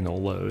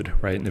diagonal load,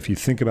 right? And if you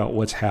think about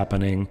what's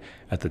happening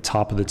at the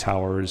top of the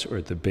towers or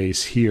at the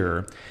base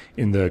here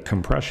in the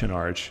compression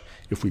arch,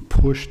 if we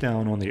push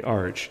down on the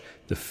arch,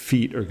 the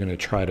feet are going to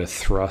try to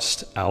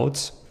thrust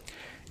out.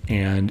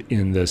 And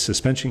in the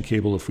suspension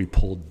cable, if we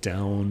pull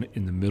down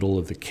in the middle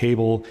of the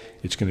cable,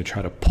 it's going to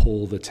try to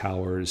pull the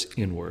towers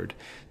inward.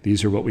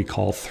 These are what we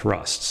call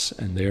thrusts,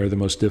 and they are the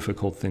most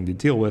difficult thing to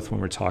deal with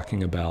when we're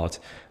talking about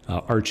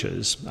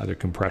arches, either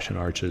compression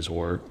arches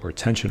or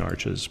tension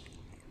arches.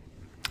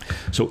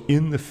 So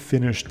in the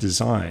finished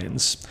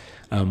designs,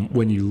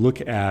 when you look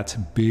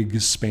at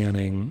big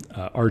spanning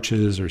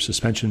arches or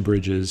suspension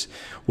bridges,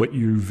 what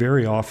you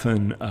very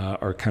often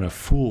are kind of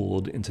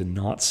fooled into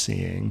not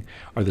seeing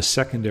are the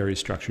secondary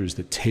structures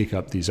that take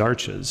up these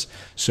arches.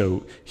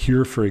 So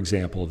here, for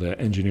example, the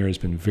engineer has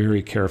been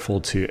very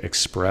careful to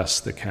express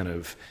the kind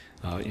of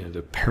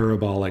the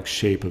parabolic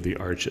shape of the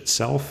arch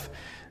itself.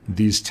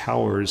 These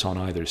towers on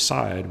either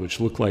side, which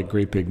look like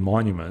great big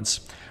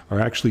monuments, are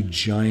actually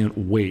giant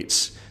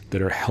weights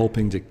that are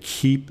helping to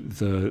keep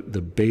the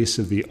base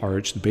of the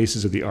arch, the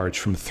bases of the arch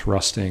from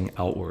thrusting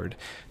outward.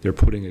 They're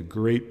putting a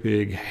great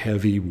big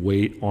heavy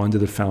weight onto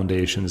the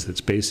foundations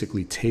that's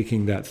basically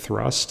taking that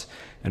thrust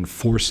and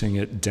forcing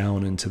it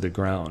down into the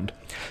ground.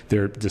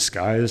 They're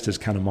disguised as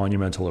kind of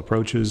monumental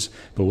approaches,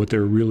 but what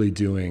they're really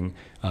doing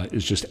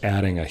is just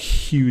adding a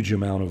huge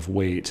amount of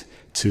weight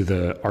to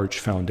the arch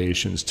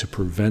foundations to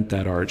prevent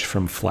that arch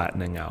from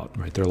flattening out,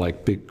 right? They're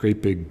like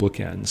great big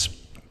bookends.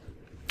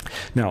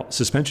 Now,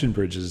 suspension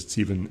bridges, it's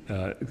even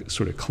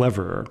sort of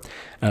cleverer.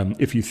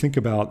 If you think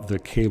about the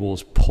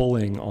cables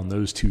pulling on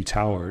those two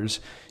towers,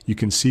 you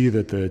can see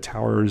that the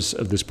towers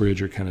of this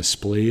bridge are kind of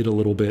splayed a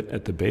little bit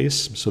at the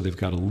base, so they've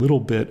got a little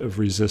bit of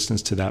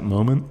resistance to that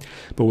moment.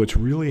 But what's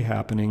really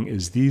happening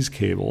is these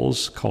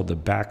cables, called the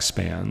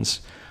backspans,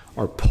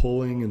 are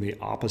pulling in the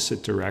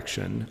opposite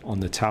direction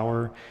on the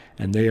tower,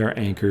 and they are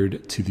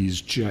anchored to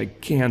these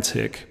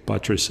gigantic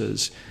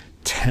buttresses.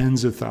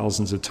 Tens of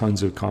thousands of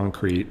tons of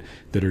concrete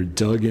that are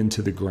dug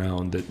into the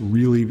ground that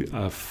really,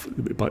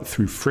 but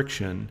through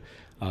friction,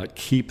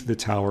 keep the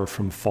tower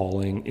from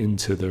falling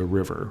into the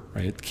river,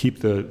 right?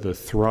 Keep the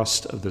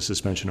thrust of the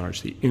suspension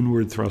arch, the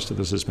inward thrust of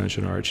the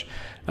suspension arch,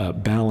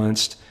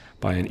 balanced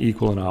by an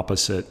equal and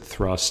opposite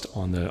thrust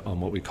on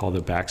what we call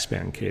the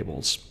backspan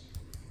cables.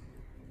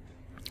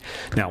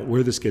 Now,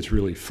 where this gets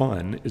really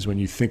fun is when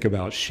you think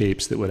about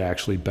shapes that would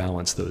actually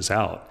balance those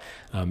out.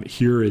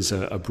 Here is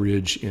a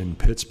bridge in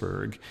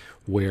Pittsburgh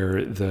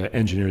where the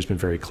engineer has been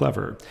very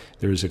clever.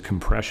 There's a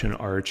compression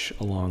arch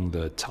along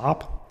the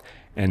top,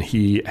 and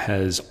he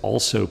has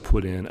also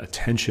put in a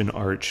tension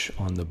arch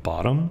on the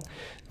bottom.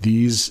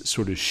 These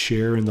sort of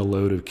share in the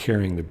load of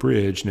carrying the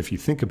bridge, and if you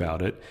think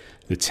about it,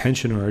 the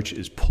tension arch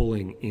is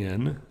pulling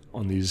in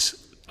on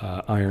these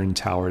iron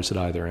towers at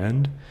either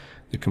end.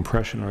 The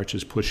compression arch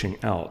is pushing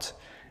out,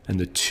 and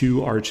the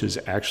two arches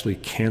actually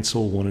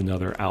cancel one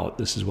another out.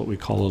 This is what we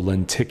call a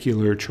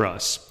lenticular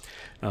truss.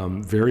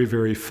 Very,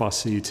 very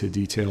fussy to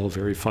detail,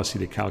 very fussy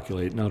to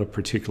calculate, not a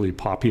particularly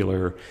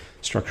popular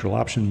structural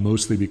option,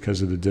 mostly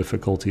because of the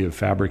difficulty of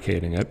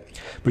fabricating it.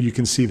 But you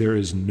can see there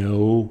is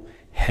no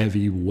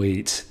heavy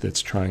weight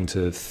that's trying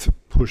to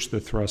push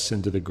the thrusts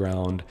into the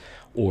ground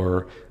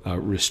or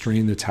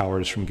restrain the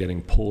towers from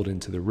getting pulled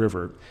into the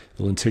river.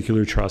 The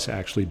lenticular truss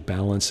actually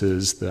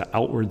balances the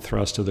outward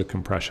thrust of the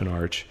compression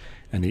arch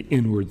and the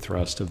inward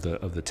thrust of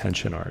the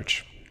tension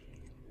arch.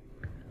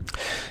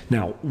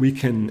 Now, we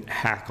can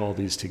hack all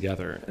these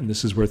together, and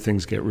this is where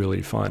things get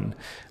really fun.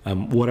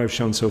 What I've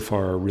shown so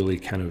far are really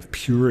kind of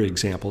pure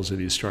examples of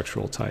these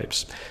structural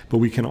types, but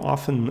we can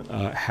often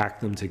hack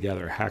them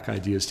together, hack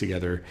ideas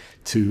together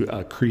to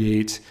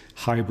create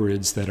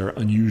hybrids that are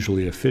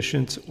unusually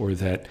efficient or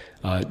that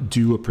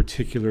do a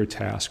particular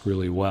task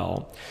really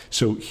well.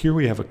 So here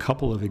we have a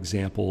couple of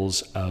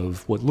examples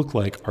of what look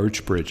like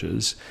arch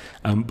bridges,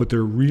 but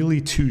they're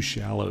really too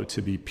shallow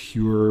to be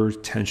pure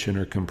tension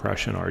or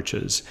compression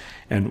arches.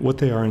 And what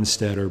they are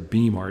instead are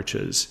beam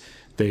arches.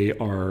 They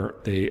are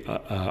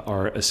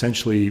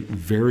essentially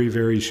very,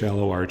 very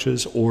shallow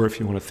arches, or if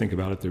you want to think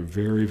about it, they're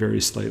very,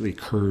 very slightly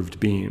curved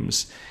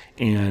beams.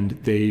 And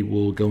they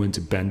will go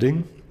into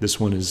bending. This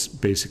one is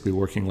basically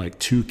working like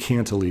two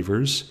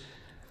cantilevers.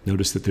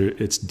 Notice that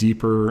it's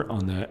deeper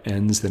on the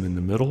ends than in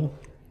the middle.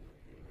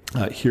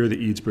 Here, the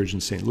Eads Bridge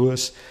in St.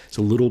 Louis, it's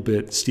a little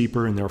bit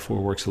steeper and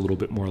therefore works a little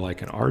bit more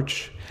like an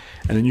arch.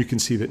 And then you can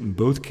see that in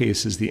both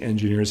cases, the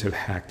engineers have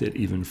hacked it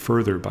even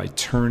further by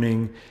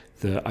turning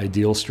the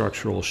ideal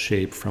structural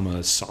shape from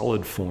a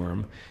solid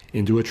form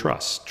into a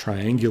truss,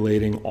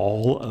 triangulating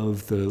all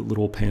of the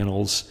little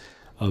panels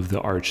of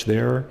the arch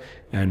there,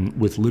 and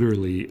with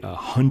literally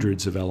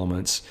hundreds of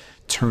elements,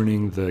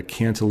 turning the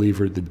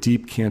cantilever, the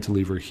deep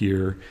cantilever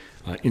here,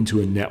 into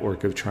a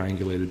network of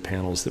triangulated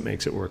panels that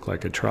makes it work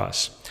like a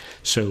truss.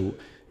 So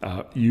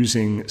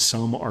using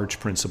some arch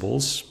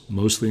principles,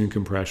 mostly in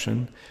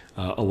compression,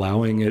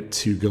 allowing it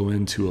to go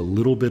into a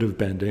little bit of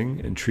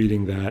bending and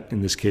treating that,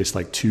 in this case,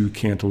 like two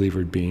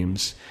cantilevered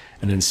beams,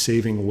 and then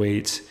saving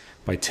weight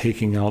by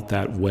taking out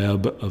that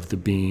web of the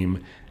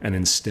beam and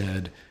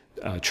instead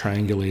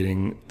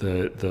triangulating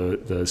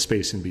the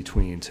space in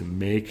between to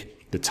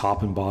make the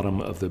top and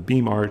bottom of the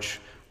beam arch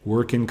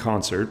work in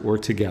concert,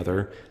 work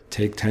together,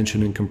 take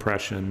tension and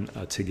compression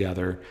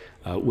together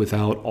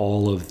without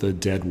all of the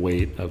dead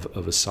weight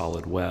of a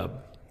solid web.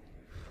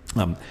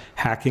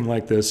 Hacking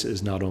like this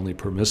is not only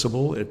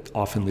permissible, it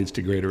often leads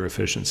to greater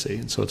efficiency.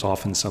 And so it's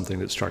often something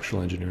that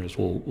structural engineers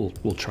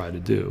will try to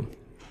do.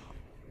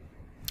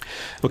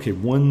 Okay,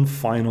 one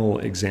final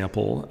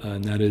example,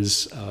 and that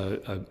is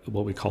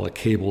what we call a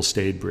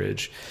cable-stayed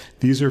bridge.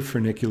 These are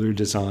funicular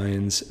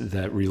designs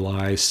that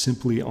rely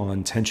simply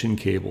on tension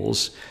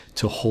cables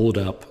to hold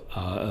up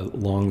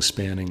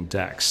long-spanning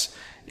decks.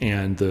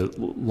 And the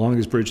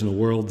longest bridge in the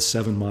world, the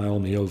 7-mile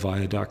Millau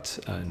Viaduct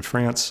in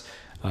France,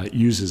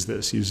 uses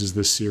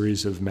this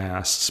series of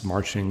masts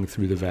marching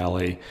through the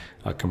valley,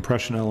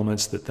 compression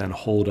elements that then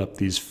hold up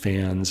these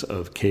fans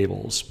of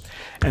cables.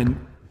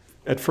 And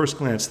at first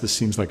glance, this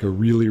seems like a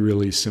really,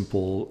 really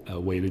simple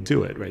way to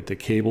do it, right? The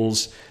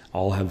cables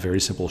all have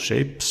very simple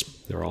shapes.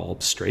 They're all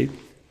straight.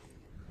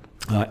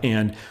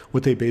 And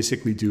what they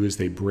basically do is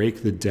they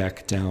break the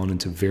deck down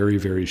into very,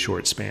 very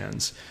short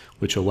spans,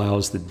 which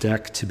allows the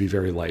deck to be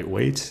very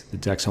lightweight. The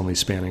deck's only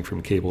spanning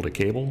from cable to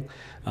cable.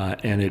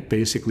 And it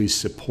basically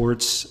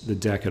supports the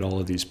deck at all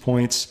of these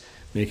points,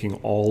 making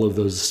all of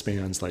those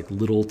spans like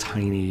little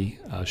tiny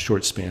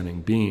short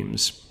spanning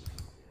beams.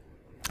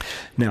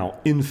 Now,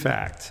 in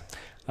fact,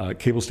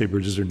 cable-stayed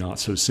bridges are not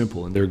so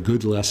simple, and they're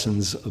good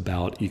lessons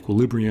about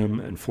equilibrium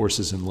and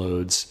forces and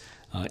loads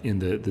in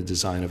the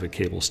design of a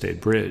cable-stayed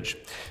bridge.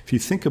 If you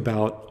think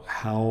about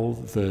how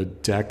the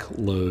deck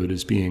load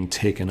is being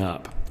taken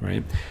up,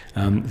 right?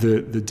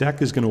 The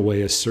deck is going to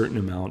weigh a certain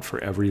amount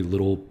for every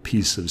little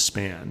piece of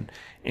span.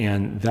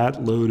 And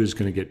that load is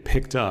going to get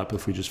picked up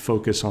if we just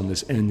focus on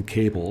this end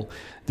cable.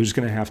 There's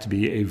going to have to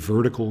be a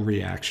vertical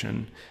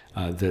reaction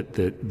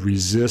that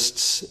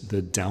resists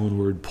the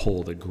downward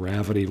pull, the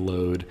gravity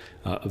load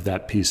of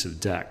that piece of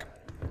deck.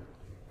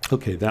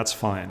 Okay, that's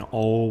fine,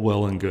 all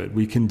well and good.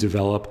 We can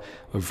develop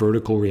a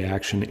vertical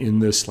reaction in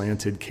the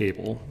slanted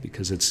cable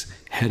because it's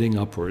heading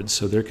upwards,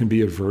 so there can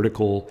be a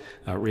vertical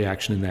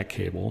reaction in that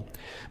cable.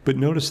 But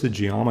notice the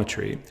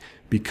geometry.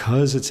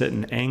 Because it's at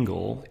an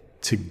angle,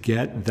 to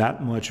get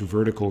that much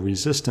vertical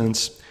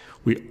resistance,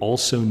 we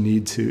also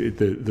need to,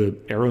 the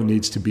arrow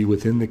needs to be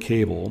within the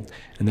cable,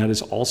 and that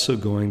is also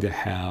going to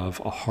have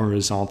a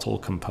horizontal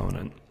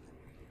component.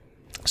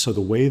 So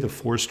the way the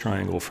force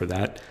triangle for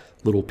that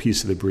little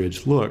piece of the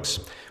bridge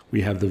looks,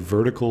 we have the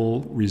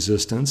vertical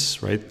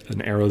resistance, right?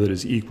 An arrow that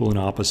is equal and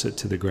opposite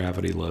to the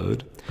gravity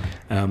load.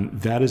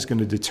 That is going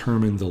to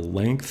determine the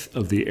length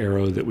of the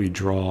arrow that we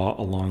draw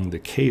along the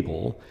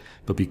cable.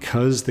 But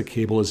because the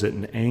cable is at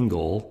an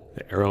angle,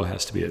 the arrow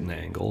has to be at an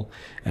angle.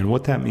 And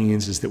what that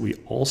means is that we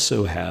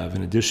also have,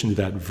 in addition to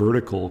that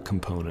vertical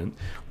component,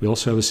 we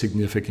also have a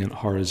significant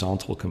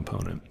horizontal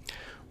component.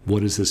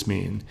 What does this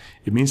mean?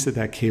 It means that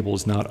that cable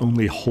is not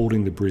only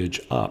holding the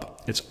bridge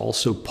up, it's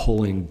also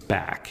pulling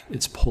back.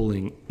 It's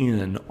pulling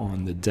in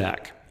on the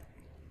deck.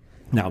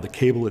 Now, the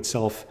cable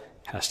itself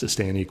has to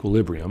stay in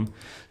equilibrium,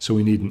 so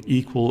we need an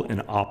equal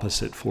and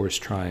opposite force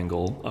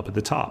triangle up at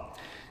the top.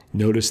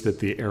 Notice that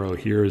the arrow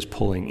here is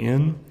pulling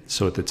in,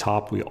 so at the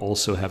top we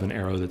also have an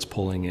arrow that's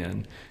pulling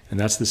in, and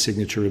that's the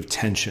signature of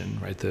tension,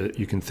 right?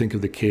 You can think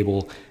of the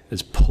cable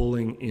as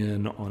pulling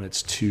in on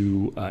its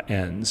two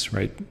ends,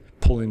 right?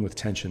 Pulling with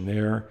tension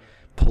there,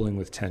 pulling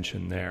with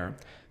tension there.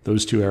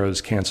 Those two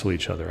arrows cancel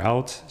each other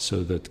out,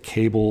 so the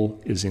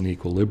cable is in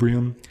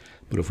equilibrium.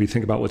 But if we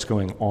think about what's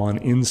going on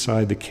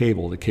inside the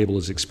cable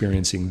is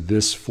experiencing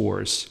this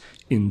force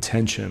in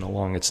tension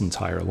along its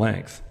entire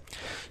length.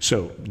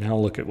 So now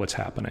look at what's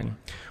happening.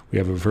 We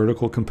have a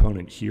vertical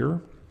component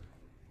here.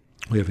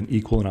 We have an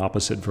equal and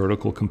opposite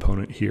vertical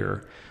component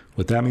here.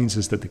 What that means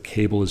is that the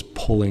cable is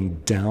pulling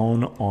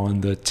down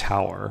on the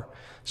tower.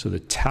 So the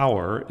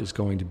tower is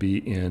going to be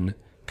in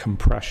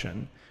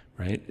compression,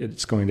 right?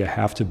 It's going to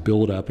have to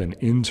build up an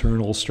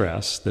internal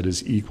stress that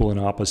is equal and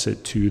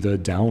opposite to the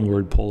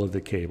downward pull of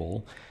the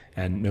cable.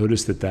 And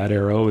notice that that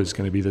arrow is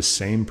going to be the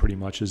same pretty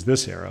much as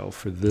this arrow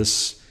for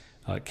this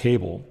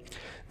cable.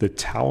 The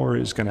tower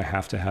is going to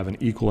have an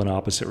equal and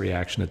opposite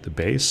reaction at the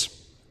base.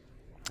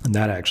 And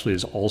that actually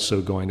is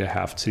also going to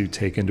have to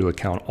take into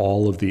account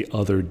all of the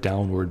other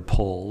downward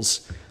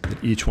pulls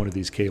that each one of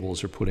these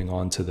cables are putting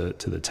onto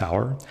the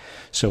tower.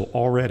 So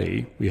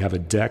already we have a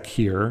deck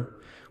here,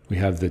 we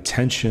have the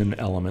tension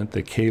element,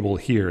 the cable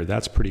here,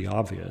 that's pretty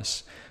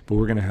obvious, but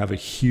we're going to have a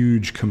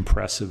huge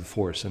compressive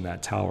force in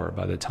that tower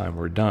by the time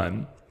we're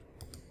done.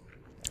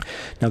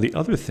 Now the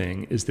other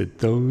thing is that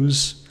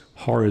those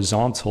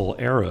horizontal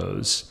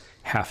arrows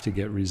have to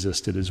get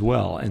resisted as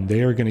well, and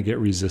they are going to get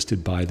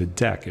resisted by the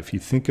deck. If you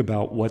think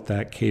about what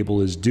that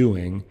cable is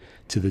doing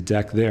to the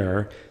deck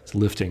there, it's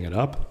lifting it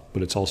up,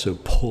 but it's also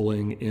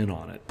pulling in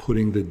on it,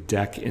 putting the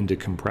deck into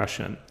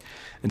compression.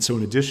 And so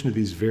in addition to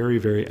these very,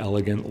 very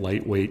elegant,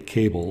 lightweight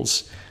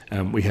cables,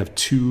 we have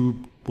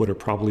two what are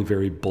probably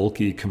very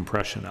bulky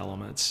compression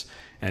elements.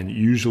 And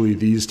usually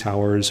these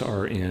towers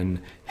are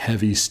in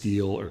heavy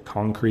steel or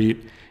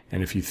concrete.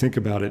 And if you think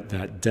about it,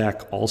 that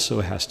deck also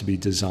has to be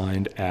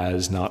designed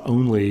as not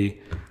only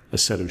a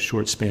set of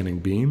short spanning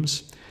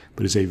beams,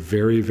 but is a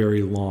very,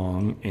 very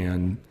long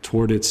and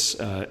toward its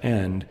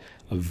end,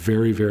 a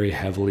very, very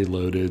heavily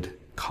loaded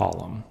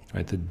column.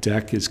 Right? The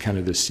deck is kind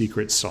of the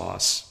secret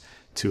sauce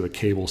to a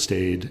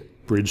cable-stayed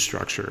bridge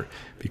structure,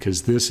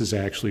 because this is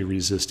actually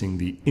resisting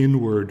the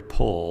inward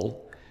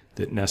pull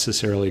that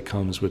necessarily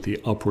comes with the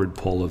upward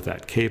pull of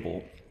that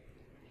cable.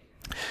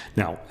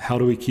 Now, how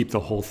do we keep the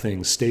whole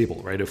thing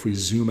stable, right? If we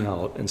zoom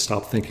out and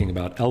stop thinking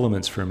about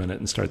elements for a minute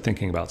and start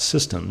thinking about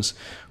systems,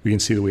 we can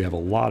see that we have a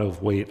lot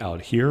of weight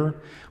out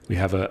here. We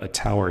have a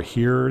tower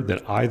here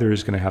that either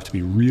is going to have to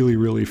be really,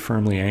 really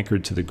firmly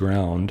anchored to the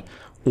ground,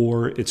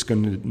 or it's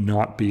going to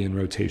not be in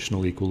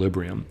rotational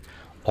equilibrium.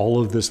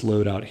 All of this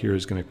load out here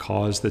is going to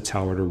cause the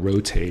tower to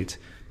rotate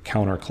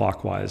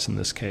counterclockwise in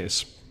this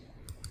case.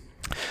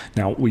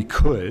 Now, we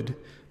could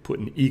put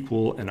an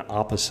equal and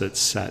opposite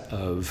set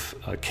of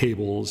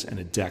cables and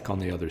a deck on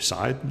the other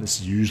side. This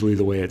is usually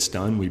the way it's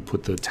done. We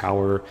put the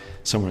tower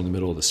somewhere in the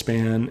middle of the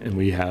span, and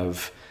we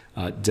have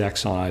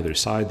decks on either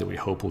side that we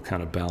hope will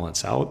kind of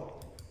balance out.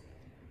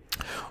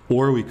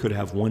 Or we could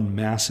have one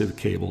massive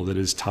cable that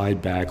is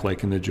tied back,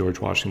 like in the George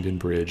Washington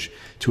Bridge,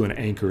 to an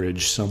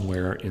anchorage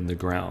somewhere in the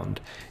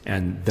ground.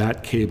 And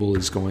that cable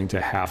is going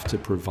to have to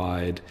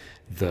provide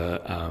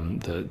the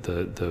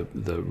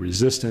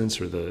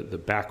resistance or the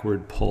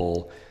backward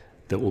pull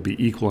that will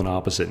be equal and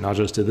opposite, not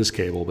just to this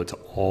cable, but to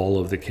all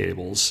of the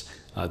cables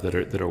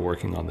that are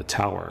working on the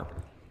tower.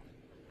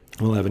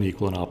 We'll have an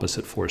equal and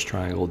opposite force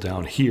triangle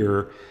down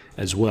here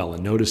as well.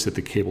 And notice that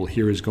the cable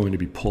here is going to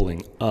be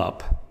pulling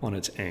up on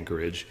its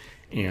anchorage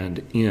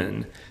and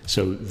in.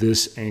 So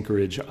this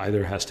anchorage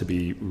either has to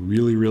be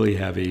really, really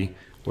heavy,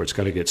 or it's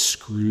got to get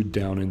screwed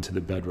down into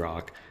the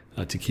bedrock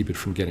to keep it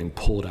from getting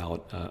pulled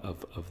out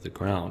of the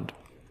ground.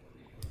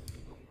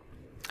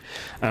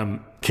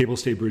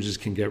 Cable-stayed bridges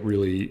can get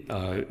really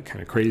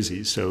kind of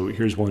crazy. So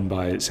here's one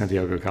by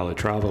Santiago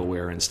Calatrava,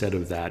 where instead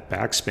of that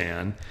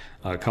backspan,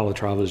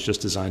 Calatrava has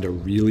just designed a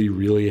really,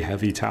 really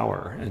heavy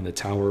tower. And the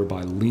tower,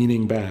 by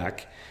leaning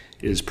back,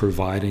 is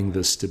providing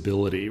the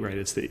stability, right?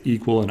 It's the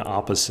equal and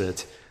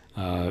opposite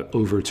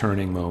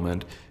overturning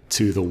moment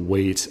to the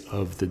weight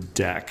of the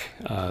deck.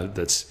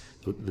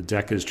 The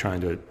deck is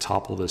trying to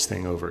topple this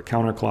thing over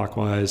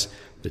counterclockwise.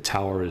 The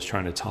tower is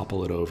trying to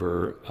topple it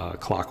over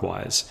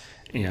clockwise.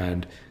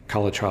 And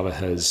Calatrava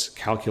has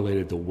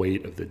calculated the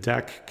weight of the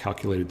deck,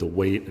 calculated the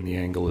weight and the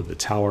angle of the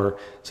tower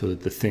so that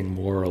the thing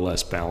more or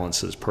less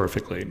balances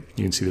perfectly.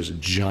 You can see there's a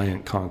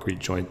giant concrete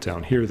joint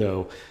down here,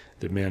 though,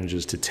 that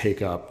manages to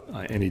take up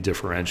any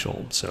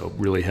differential. So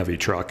really heavy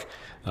truck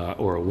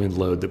or a wind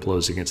load that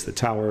blows against the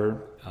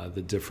tower,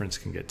 the difference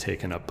can get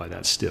taken up by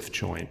that stiff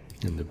joint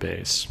in the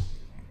base.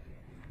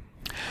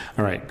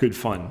 All right, good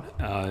fun.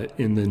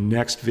 In the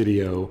next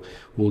video,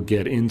 we'll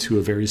get into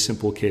a very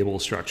simple cable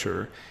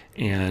structure.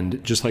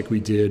 And just like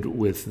we did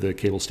with the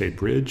cable-stayed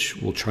bridge,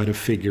 we'll try to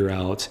figure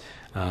out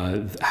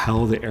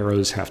how the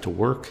arrows have to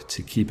work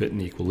to keep it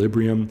in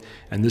equilibrium.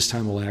 And this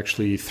time we'll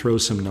actually throw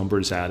some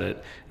numbers at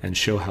it and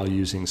show how,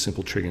 using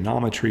simple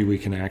trigonometry, we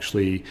can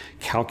actually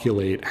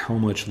calculate how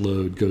much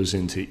load goes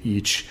into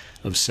each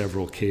of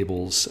several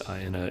cables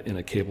in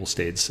a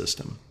cable-stayed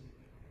system.